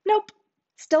 says, nope,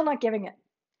 still not giving it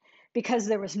because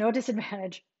there was no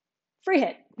disadvantage. Free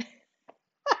hit.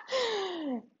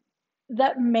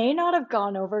 That may not have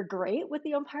gone over great with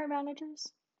the umpire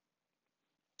managers.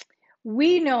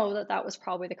 We know that that was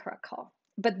probably the correct call.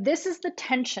 But this is the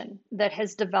tension that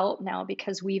has developed now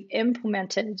because we've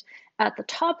implemented at the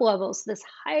top levels this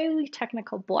highly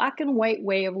technical black and white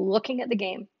way of looking at the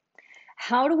game.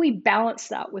 How do we balance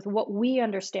that with what we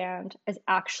understand as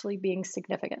actually being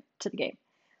significant to the game?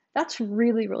 That's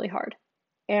really, really hard.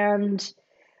 And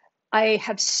I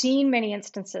have seen many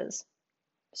instances,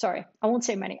 sorry, I won't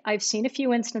say many. I've seen a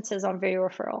few instances on video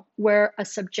referral where a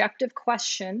subjective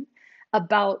question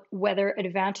about whether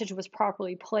advantage was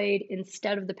properly played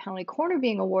instead of the penalty corner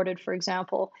being awarded, for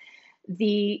example,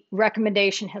 the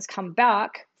recommendation has come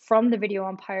back from the video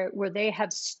umpire where they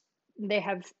have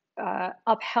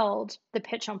upheld the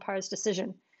pitch umpire's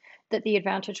decision that the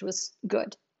advantage was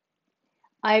good.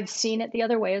 I've seen it the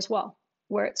other way as well,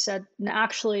 where it said,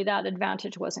 actually, that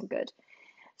advantage wasn't good.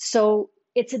 So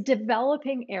it's a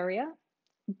developing area,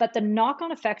 but the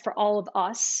knock-on effect for all of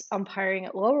us umpiring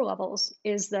at lower levels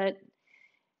is that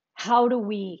how do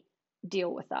we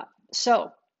deal with that?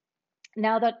 So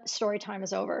now that story time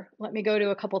is over, let me go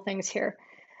to a couple things here.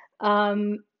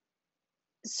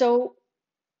 So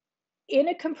in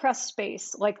a compressed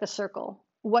space like the circle,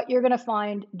 what you're going to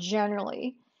find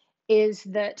generally is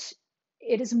that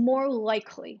it is more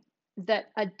likely that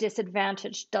a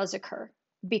disadvantage does occur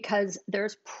because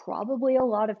there's probably a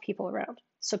lot of people around.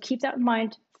 So keep that in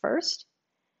mind first.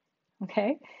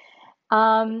 Okay.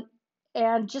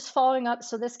 And just following up,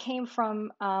 so this came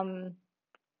from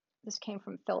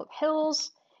Philip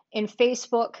Hills in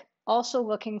Facebook, also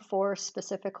looking for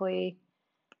specifically,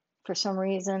 for some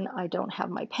reason, I don't have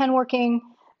my pen working.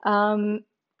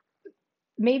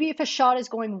 Maybe if a shot is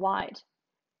going wide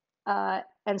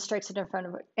and strikes it in front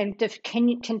of it and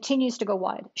continues to go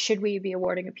wide, should we be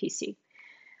awarding a PC?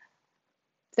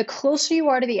 The closer you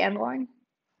are to the end line,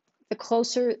 the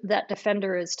closer that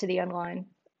defender is to the end line,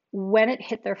 when it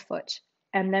hit their foot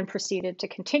and then proceeded to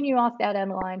continue off that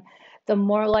end line, the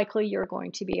more likely you're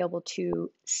going to be able to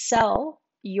sell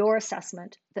your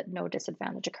assessment that no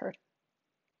disadvantage occurred.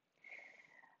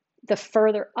 The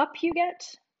further up you get,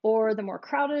 or the more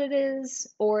crowded it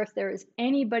is, or if there is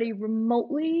anybody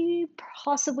remotely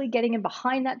possibly getting in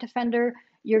behind that defender,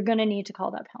 you're going to need to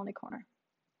call that penalty corner.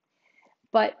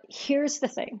 But here's the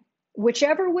thing,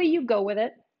 whichever way you go with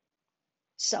it,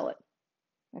 sell it.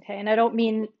 Okay, and I don't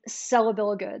mean sell a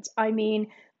bill of goods. I mean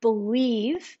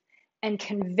believe and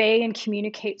convey and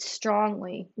communicate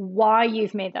strongly why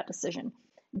you've made that decision.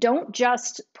 Don't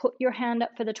just put your hand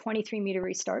up for the 23-meter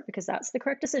restart because that's the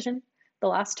correct decision. The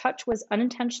last touch was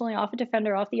unintentionally off a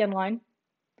defender off the end line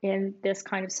in this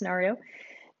kind of scenario.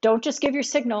 Don't just give your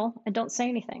signal and don't say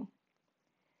anything.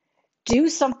 Do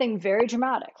something very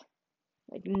dramatic.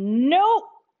 Like, nope,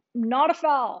 not a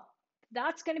foul.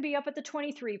 That's going to be up at the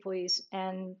 23, please.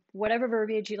 And whatever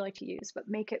verbiage you like to use, but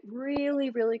make it really,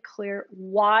 really clear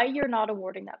why you're not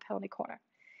awarding that penalty corner.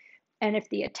 And if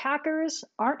the attackers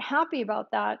aren't happy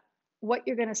about that, what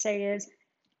you're going to say is,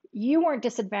 you weren't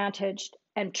disadvantaged.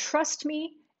 And trust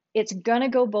me, it's going to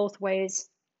go both ways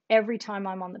every time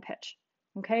I'm on the pitch.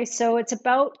 Okay, so it's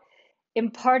about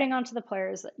imparting onto the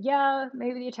players that, yeah,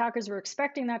 maybe the attackers were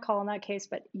expecting that call in that case,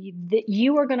 but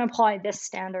you are going to apply this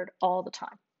standard all the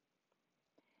time.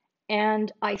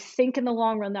 And I think in the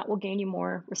long run, that will gain you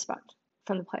more respect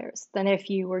from the players than if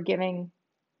you were giving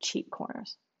cheap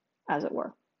corners, as it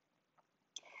were.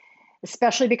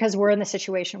 Especially because we're in the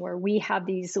situation where we have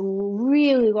these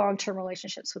really long-term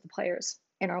relationships with the players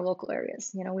in our local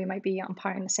areas. You know, we might be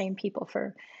umpiring the same people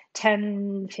for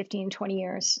 10, 15, 20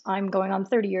 years. I'm going on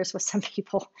 30 years with some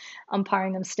people,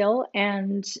 umpiring them still.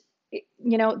 And,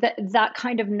 you know, that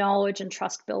kind of knowledge and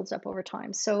trust builds up over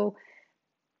time. So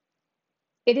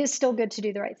it is still good to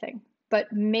do the right thing,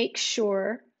 but make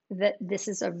sure that this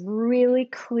is a really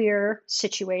clear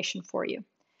situation for you.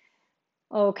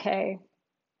 Okay.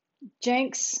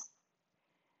 Jenks,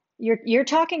 you're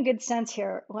talking good sense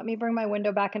here. Let me bring my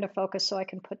window back into focus so I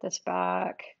can put this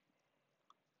back.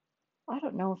 I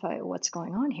don't know what's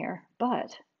going on here,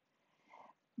 but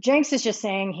Jenks is just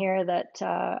saying here that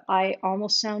I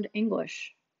almost sound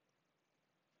English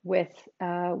with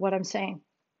what I'm saying.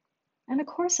 And of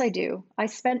course I do. I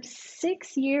spent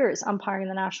 6 years umpiring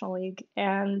the National League,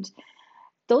 and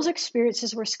those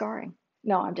experiences were scarring.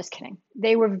 No, I'm just kidding.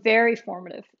 They were very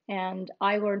formative, and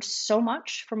I learned so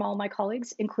much from all my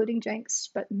colleagues, including Jenks,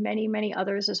 but many, many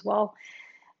others as well,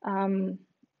 and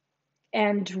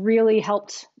really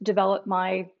helped develop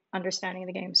my understanding of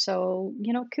the game. So,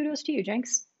 you know, kudos to you,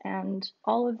 Jenks, and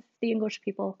all of the English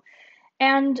people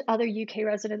and other UK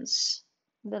residents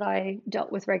that I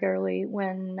dealt with regularly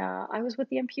when I was with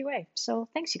the MPUA. So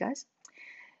thanks, you guys.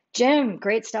 Jim,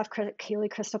 great stuff, Keely,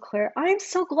 crystal clear. I'm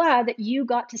so glad that you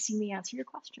got to see me answer your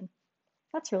question.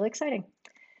 That's really exciting.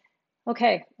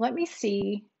 Okay, let me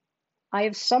see. I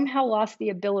have somehow lost the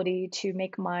ability to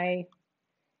make my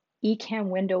eCam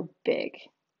window big.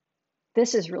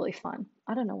 This is really fun.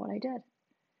 I don't know what I did.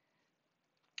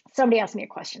 Somebody asked me a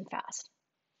question fast.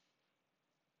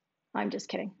 I'm just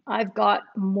kidding. I've got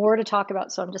more to talk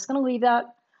about, so I'm just going to leave that.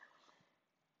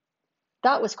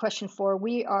 That was question 4.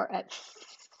 We are at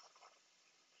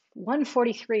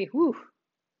 143. Woo.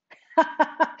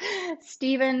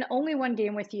 Stephen, only one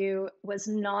game with you was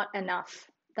not enough.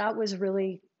 That was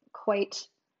really quite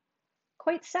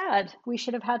sad. We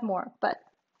should have had more, but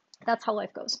that's how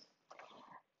life goes.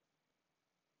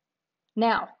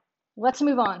 Now, let's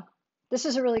move on. This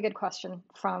is a really good question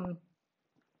from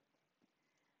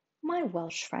my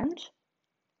Welsh friend.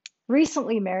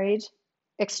 Recently married,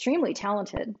 extremely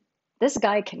talented. This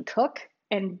guy can cook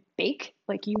and bake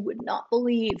like you would not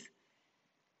believe.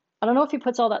 I don't know if he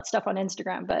puts all that stuff on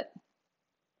Instagram, but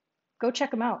go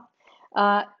check him out.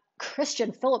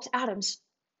 Christian Phillips Adams.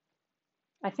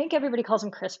 I think everybody calls him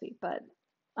Crispy, but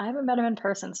I haven't met him in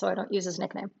person, so I don't use his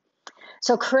nickname.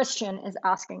 So Christian is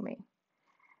asking me,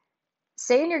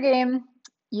 say in your game,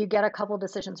 you get a couple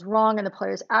decisions wrong and the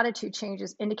player's attitude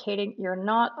changes, indicating you're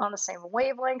not on the same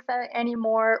wavelength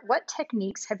anymore. What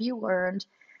techniques have you learned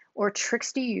or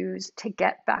tricks do you use to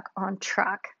get back on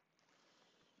track?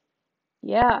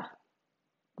 Yeah,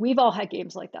 we've all had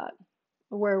games like that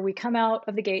where we come out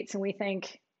of the gates and we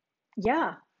think,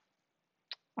 yeah,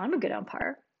 I'm a good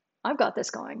umpire. I've got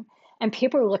this going. And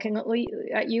people are looking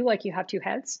at you like you have two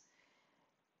heads.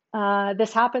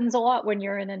 This happens a lot when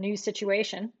you're in a new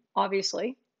situation,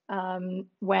 obviously.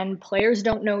 When players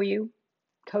don't know you,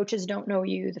 coaches don't know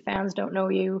you, the fans don't know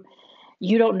you,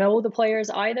 you don't know the players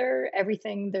either.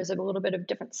 Everything, there's a little bit of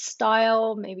different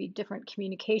style, maybe different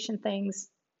communication things.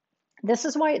 This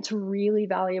is why it's really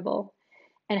valuable.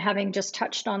 And having just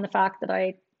touched on the fact that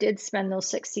I did spend those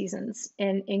 6 seasons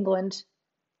in England,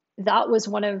 that was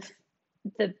one of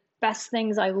the best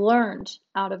things I learned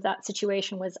out of that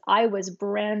situation. Was I was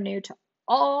brand new to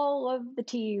all of the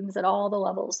teams at all the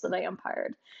levels that I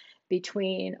umpired,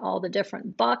 between all the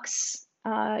different Bucks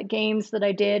games that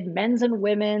I did, men's and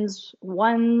women's,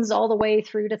 ones all the way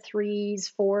through to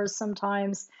 3s, 4s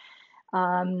sometimes.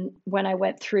 When I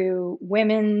went through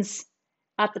women's,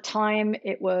 at the time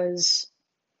it was,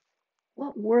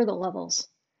 what were the levels?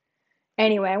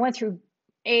 Anyway, I went through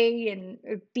A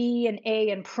and B and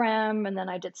A and Prem, and then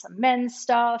I did some men's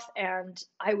stuff, and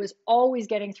I was always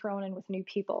getting thrown in with new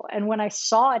people. And when I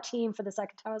saw a team for the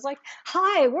second time, I was like,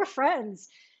 hi, we're friends.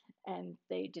 and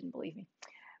they didn't believe me.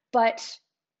 But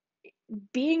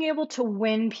being able to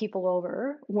win people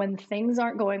over when things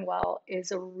aren't going well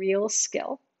is a real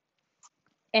skill.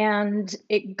 And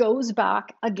it goes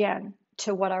back again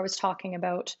to what I was talking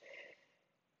about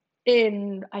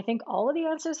in, I think, all of the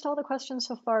answers to all the questions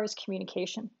so far is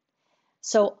communication.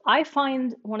 So I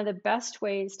find one of the best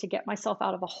ways to get myself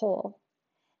out of a hole.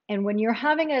 And when you're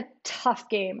having a tough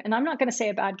game, and I'm not going to say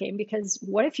a bad game, because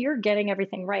what if you're getting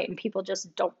everything right and people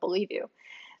just don't believe you?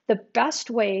 The best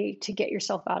way to get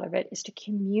yourself out of it is to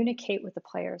communicate with the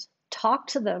players. Talk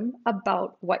to them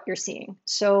about what you're seeing.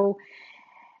 So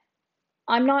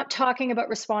I'm not talking about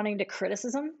responding to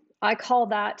criticism. I call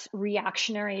that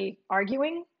reactionary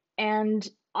arguing. And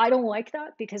I don't like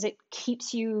that because it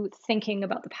keeps you thinking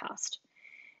about the past.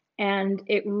 And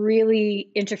it really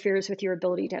interferes with your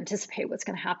ability to anticipate what's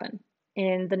going to happen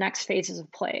in the next phases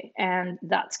of play. And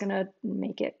that's going to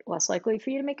make it less likely for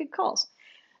you to make good calls.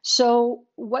 So,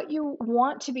 what you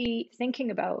want to be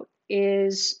thinking about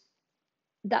is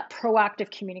that proactive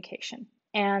communication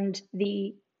and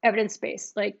the evidence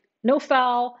base. Like, no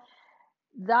foul,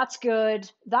 that's good,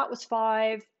 that was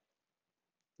five,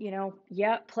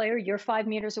 yeah, player, you're 5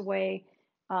 meters away,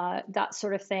 that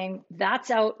sort of thing.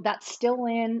 That's out, that's still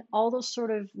in, all those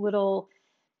sort of little,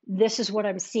 this is what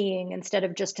I'm seeing, instead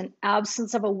of just an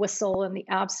absence of a whistle and the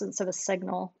absence of a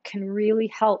signal, can really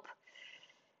help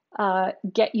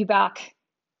get you back,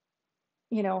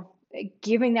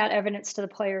 giving that evidence to the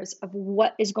players of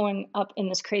what is going up in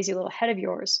this crazy little head of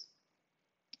yours.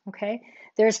 Okay.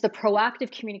 There's the proactive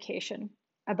communication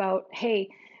about, hey,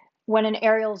 when an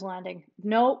aerial is landing,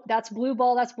 no, that's blue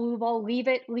ball, leave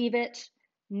it.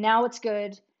 Now it's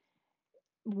good.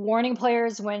 Warning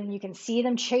players when you can see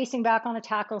them chasing back on a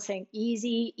tackle, saying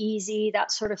easy, easy,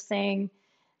 that sort of thing.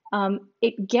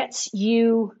 It gets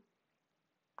you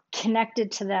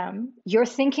connected to them. You're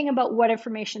thinking about what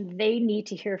information they need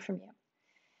to hear from you.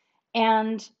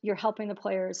 And you're helping the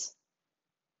players,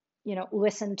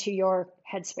 listen to your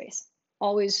headspace.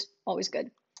 Always, always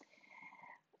good.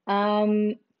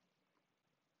 Having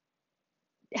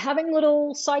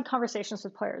little side conversations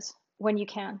with players when you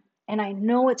can. And I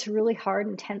know it's really hard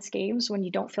in tense games when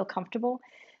you don't feel comfortable,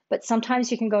 but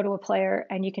sometimes you can go to a player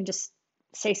and you can just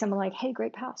say something like, hey,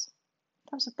 great pass.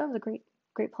 That was a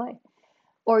great play.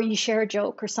 Or you share a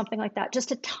joke or something like that.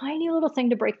 Just a tiny little thing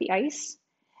to break the ice.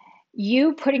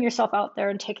 You putting yourself out there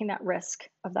and taking that risk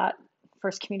of that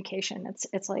first communication.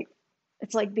 It's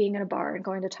like being in a bar and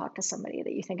going to talk to somebody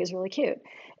that you think is really cute.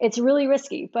 It's really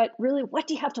risky, but really, what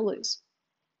do you have to lose?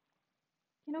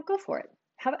 Go for it.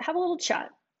 Have a little chat.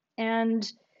 And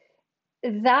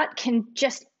that can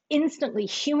just instantly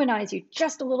humanize you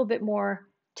just a little bit more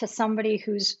to somebody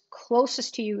who's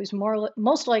closest to you, who's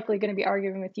most likely going to be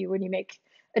arguing with you when you make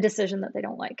a decision that they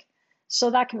don't like.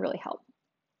 So that can really help.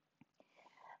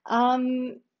 Let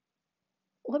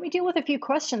me deal with a few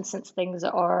questions since things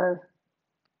are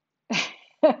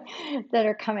that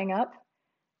are coming up.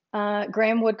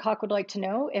 Graham Woodcock would like to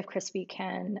know if Crispy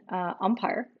can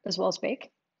umpire as well as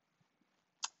bake.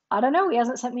 I don't know. He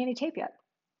hasn't sent me any tape yet.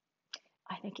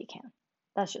 I think he can.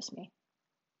 That's just me.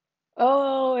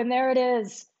 Oh, and there it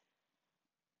is.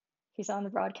 He's on the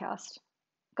broadcast.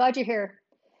 Glad you're here.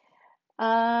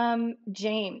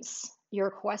 James,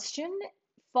 your question,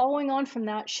 following on from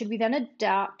that, should we then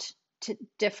adapt to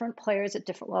different players at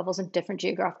different levels and different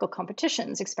geographical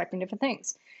competitions, expecting different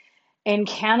things? In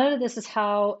Canada, this is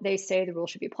how they say the rule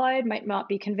should be applied. Might not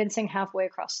be convincing halfway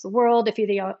across the world if you're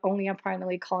the only umpire in the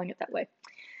league calling it that way.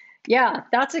 Yeah,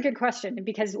 that's a good question,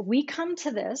 because we come to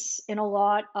this in a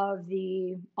lot of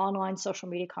the online social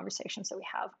media conversations that we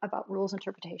have about rules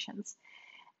interpretations.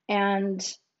 And,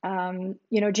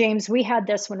 James, we had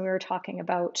this when we were talking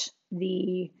about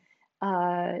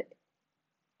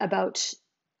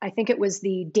I think it was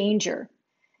the danger,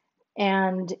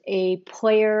 and a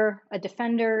player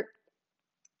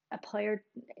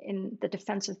in the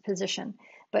defensive position,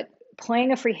 but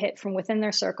playing a free hit from within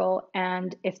their circle,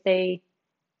 and if they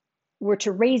were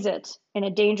to raise it in a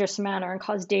dangerous manner and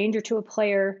cause danger to a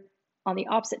player on the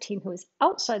opposite team who is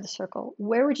outside the circle,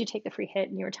 where would you take the free hit?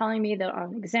 And you were telling me that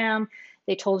on an exam,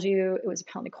 they told you it was a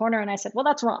penalty corner. And I said, well,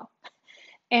 that's wrong.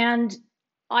 And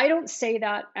I don't say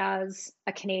that as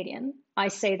a Canadian. I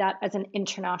say that as an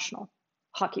international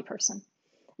hockey person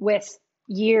with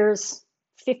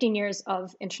 15 years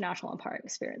of international umpiring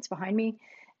experience behind me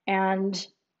and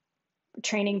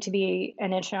training to be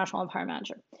an international umpire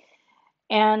manager.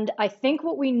 And I think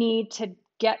what we need to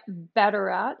get better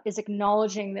at is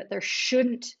acknowledging that there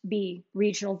shouldn't be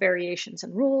regional variations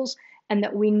in rules and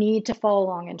that we need to follow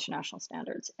along international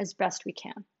standards as best we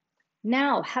can.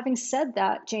 Now, having said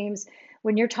that, James,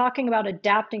 When you're talking about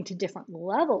adapting to different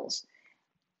levels,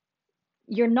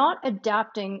 you're not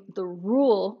adapting the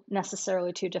rule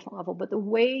necessarily to a different level, but the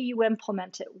way you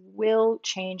implement it will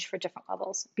change for different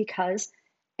levels because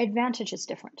advantage is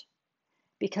different,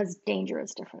 because danger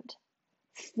is different.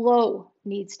 Flow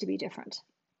needs to be different.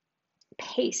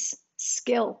 Pace,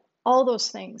 skill, all those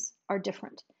things are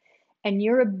different. And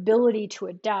your ability to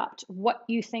adapt what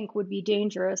you think would be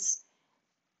dangerous,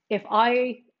 if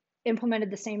I implemented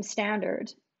the same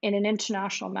standard in an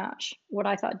international match, what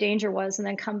I thought danger was, and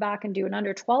then come back and do an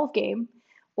under 12 game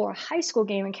or a high school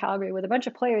game in Calgary with a bunch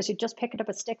of players who just picked up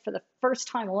a stick for the first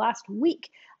time last week,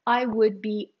 I would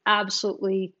be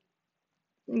absolutely,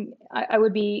 I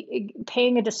would be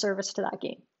paying a disservice to that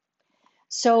game.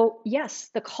 So yes,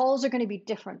 the calls are going to be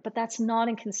different, but that's not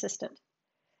inconsistent.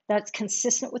 That's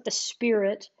consistent with the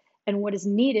spirit and what is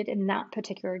needed in that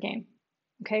particular game.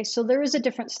 Okay, so there is a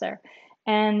difference there.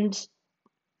 And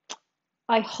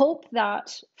I hope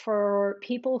that for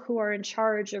people who are in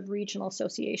charge of regional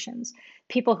associations,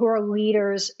 people who are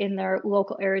leaders in their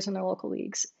local areas and their local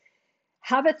leagues,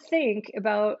 have a think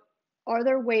about, are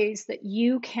there ways that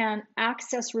you can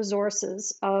access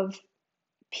resources of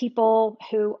people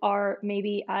who are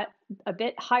maybe at a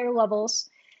bit higher levels,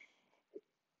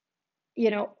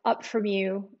 up from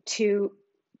you, to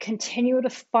continue to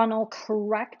funnel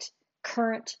correct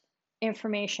current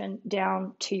information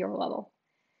down to your level.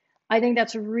 I think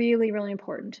that's really, really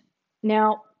important.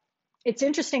 Now, it's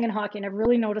interesting in hockey, and I've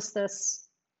really noticed this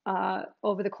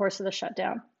over the course of the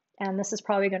shutdown, and this is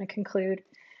probably going to conclude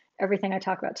everything I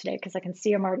talk about today because I can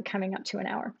see I'm already coming up to an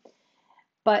hour.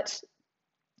 But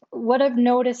what I've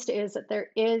noticed is that there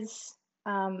is,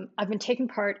 I've been taking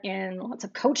part in lots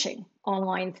of coaching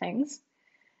online things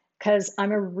because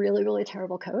I'm a really, really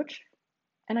terrible coach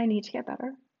and I need to get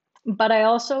better. But I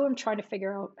also am trying to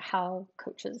figure out how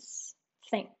coaches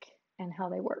think and how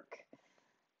they work.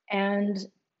 And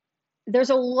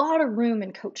there's a lot of room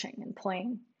in coaching and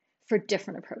playing for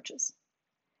different approaches.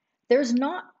 There's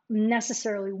not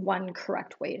necessarily one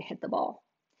correct way to hit the ball.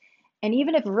 And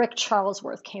even if Rick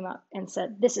Charlesworth came up and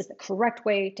said, this is the correct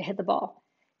way to hit the ball,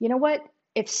 you know what?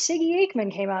 If Siggy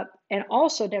Aikman came up and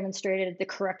also demonstrated the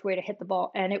correct way to hit the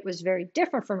ball, and it was very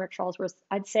different from Rick Charlesworth,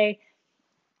 I'd say,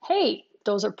 hey,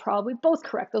 those are probably both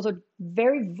correct. Those are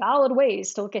very valid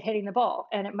ways to look at hitting the ball,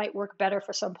 and it might work better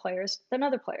for some players than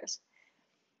other players.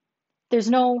 There's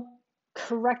no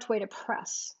correct way to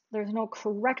press. There's no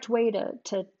correct way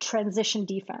to transition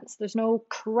defense. There's no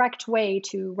correct way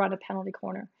to run a penalty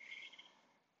corner.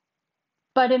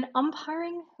 But in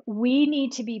umpiring, we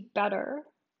need to be better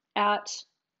at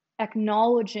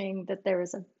acknowledging that there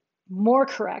is a more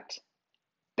correct,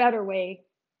 better way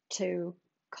to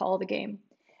call the game.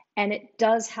 And it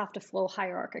does have to flow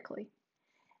hierarchically.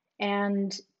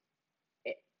 And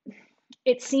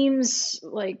it seems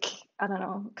like, I don't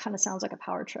know, kind of sounds like a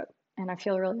power trip. And I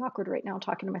feel really awkward right now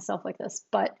talking to myself like this.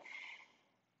 But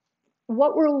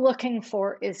what we're looking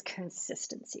for is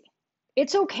consistency.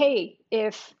 It's okay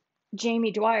if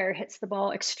Jamie Dwyer hits the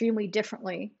ball extremely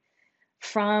differently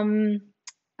from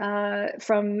Carla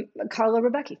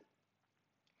Rebecki.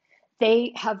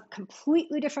 They have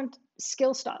completely different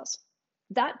skill styles.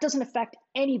 That doesn't affect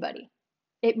anybody.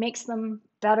 It makes them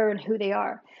better in who they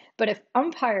are. But if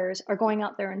umpires are going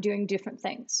out there and doing different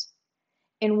things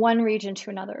in one region to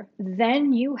another,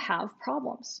 then you have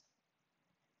problems.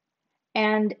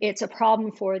 And it's a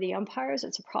problem for the umpires,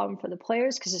 it's a problem for the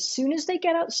players, because as soon as they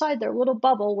get outside their little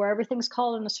bubble where everything's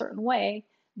called in a certain way,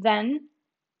 then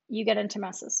you get into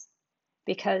messes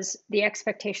because the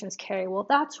expectations carry, well,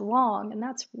 that's wrong and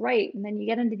that's right. And then you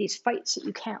get into these fights that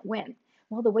you can't win.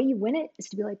 Well, the way you win it is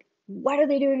to be like, what are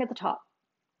they doing at the top?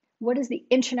 What is the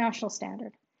international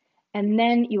standard? And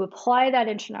then you apply that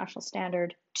international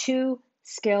standard to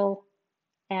skill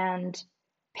and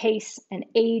pace and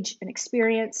age and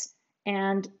experience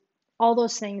and all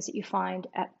those things that you find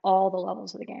at all the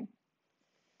levels of the game.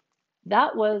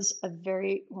 That was a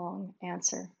very long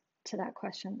answer to that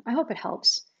question. I hope it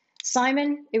helps.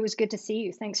 Simon, it was good to see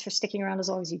you. Thanks for sticking around as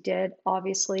long as you did.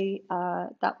 Obviously,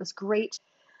 that was great.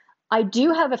 I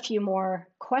do have a few more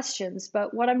questions,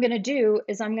 but what I'm going to do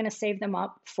is I'm going to save them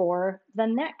up for the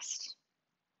next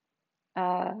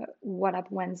What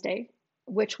Up Wednesday,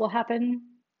 which will happen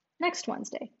next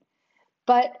Wednesday.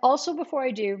 But also before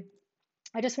I do,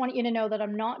 I just want you to know that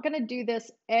I'm not going to do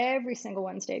this every single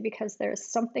Wednesday because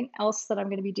there's something else that I'm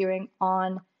going to be doing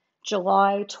on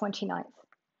July 29th.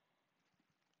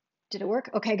 Did it work?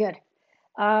 Okay, good.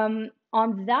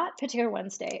 On that particular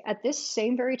Wednesday, at this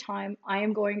same very time, I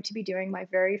am going to be doing my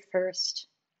very first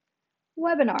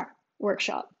webinar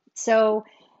workshop. So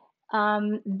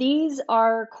These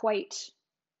are quite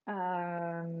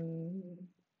um,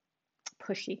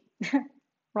 pushy,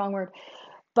 wrong word,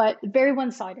 but very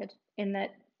one-sided in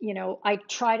that, I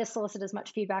try to solicit as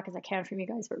much feedback as I can from you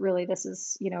guys, but really this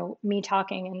is, me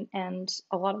talking and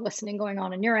a lot of listening going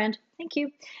on your end. Thank you.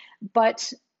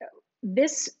 But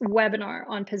this webinar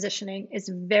on positioning is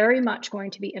very much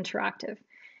going to be interactive.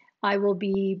 I will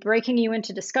be breaking you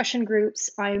into discussion groups.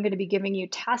 I am going to be giving you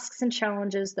tasks and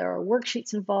challenges. There are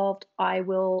worksheets involved. I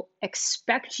will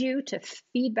expect you to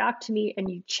feed back to me and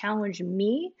you challenge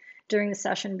me during the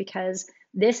session, because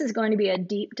this is going to be a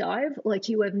deep dive like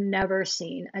you have never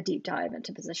seen a deep dive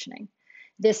into positioning.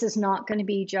 This is not going to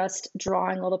be just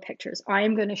drawing little pictures. I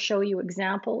am going to show you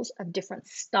examples of different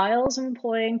styles of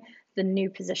employing the new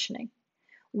positioning.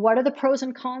 What are the pros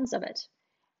and cons of it?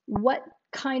 What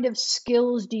kind of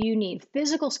skills do you need?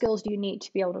 Physical skills do you need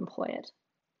to be able to employ it?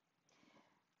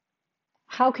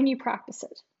 How can you practice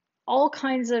it? All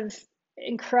kinds of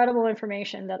incredible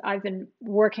information that I've been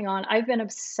working on. I've been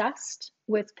obsessed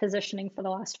with positioning for the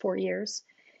last 4 years,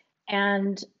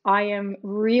 and I am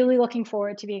really looking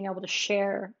forward to being able to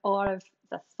share a lot of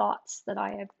the thoughts that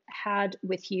I have had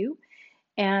with you,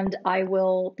 and I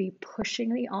will be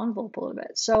pushing the envelope a little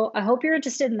bit. So I hope you're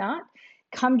interested in that.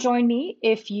 Come join me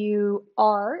if you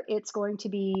are. It's going to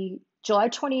be July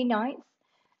 29th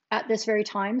at this very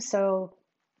time. So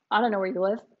I don't know where you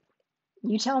live.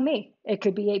 You tell me. It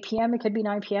could be 8 p.m., it could be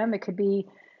 9 p.m., it could be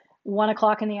 1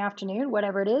 o'clock in the afternoon,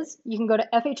 whatever it is. You can go to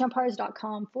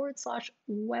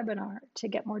fhumpires.com/webinar to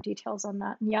get more details on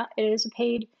that. And yeah, it is a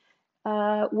paid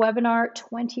webinar,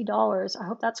 $20. I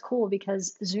hope that's cool,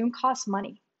 because Zoom costs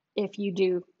money if you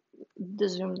do the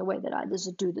Zoom the way that I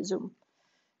do the Zoom.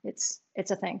 It's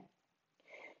a thing.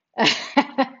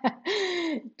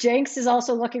 Jenks is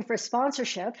also looking for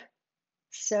sponsorship.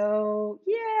 So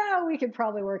yeah, we could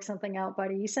probably work something out,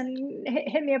 buddy.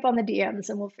 Hit me up on the DMs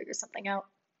and we'll figure something out.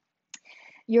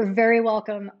 You're very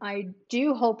welcome. I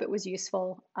do hope it was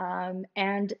useful.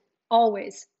 And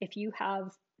always, if you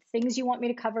have things you want me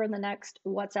to cover in the next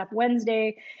WhatsApp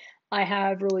Wednesday, I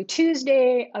have Really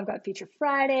Tuesday, I've got Feature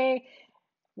Friday.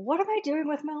 What am I doing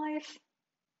with my life?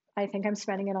 I think I'm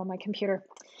spending it on my computer.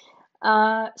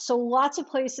 So lots of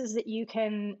places that you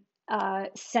can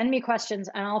send me questions,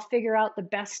 and I'll figure out the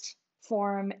best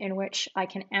form in which I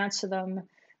can answer them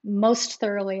most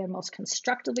thoroughly and most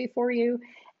constructively for you.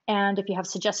 And if you have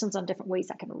suggestions on different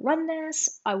ways I can run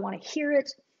this, I want to hear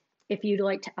it. If you'd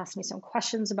like to ask me some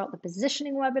questions about the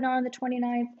positioning webinar on the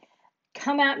 29th,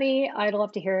 come at me. I'd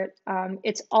love to hear it.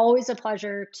 It's always a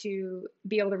pleasure to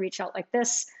be able to reach out like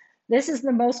this. This is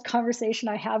the most conversation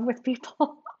I have with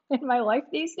people in my life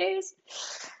these days.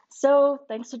 So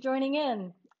thanks for joining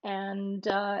in. And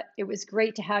it was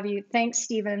great to have you. Thanks,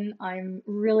 Stephen. I'm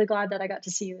really glad that I got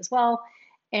to see you as well.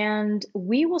 And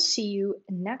we will see you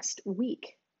next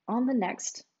week on the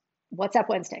next WhatsApp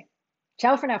Wednesday.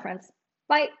 Ciao for now, friends.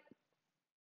 Bye.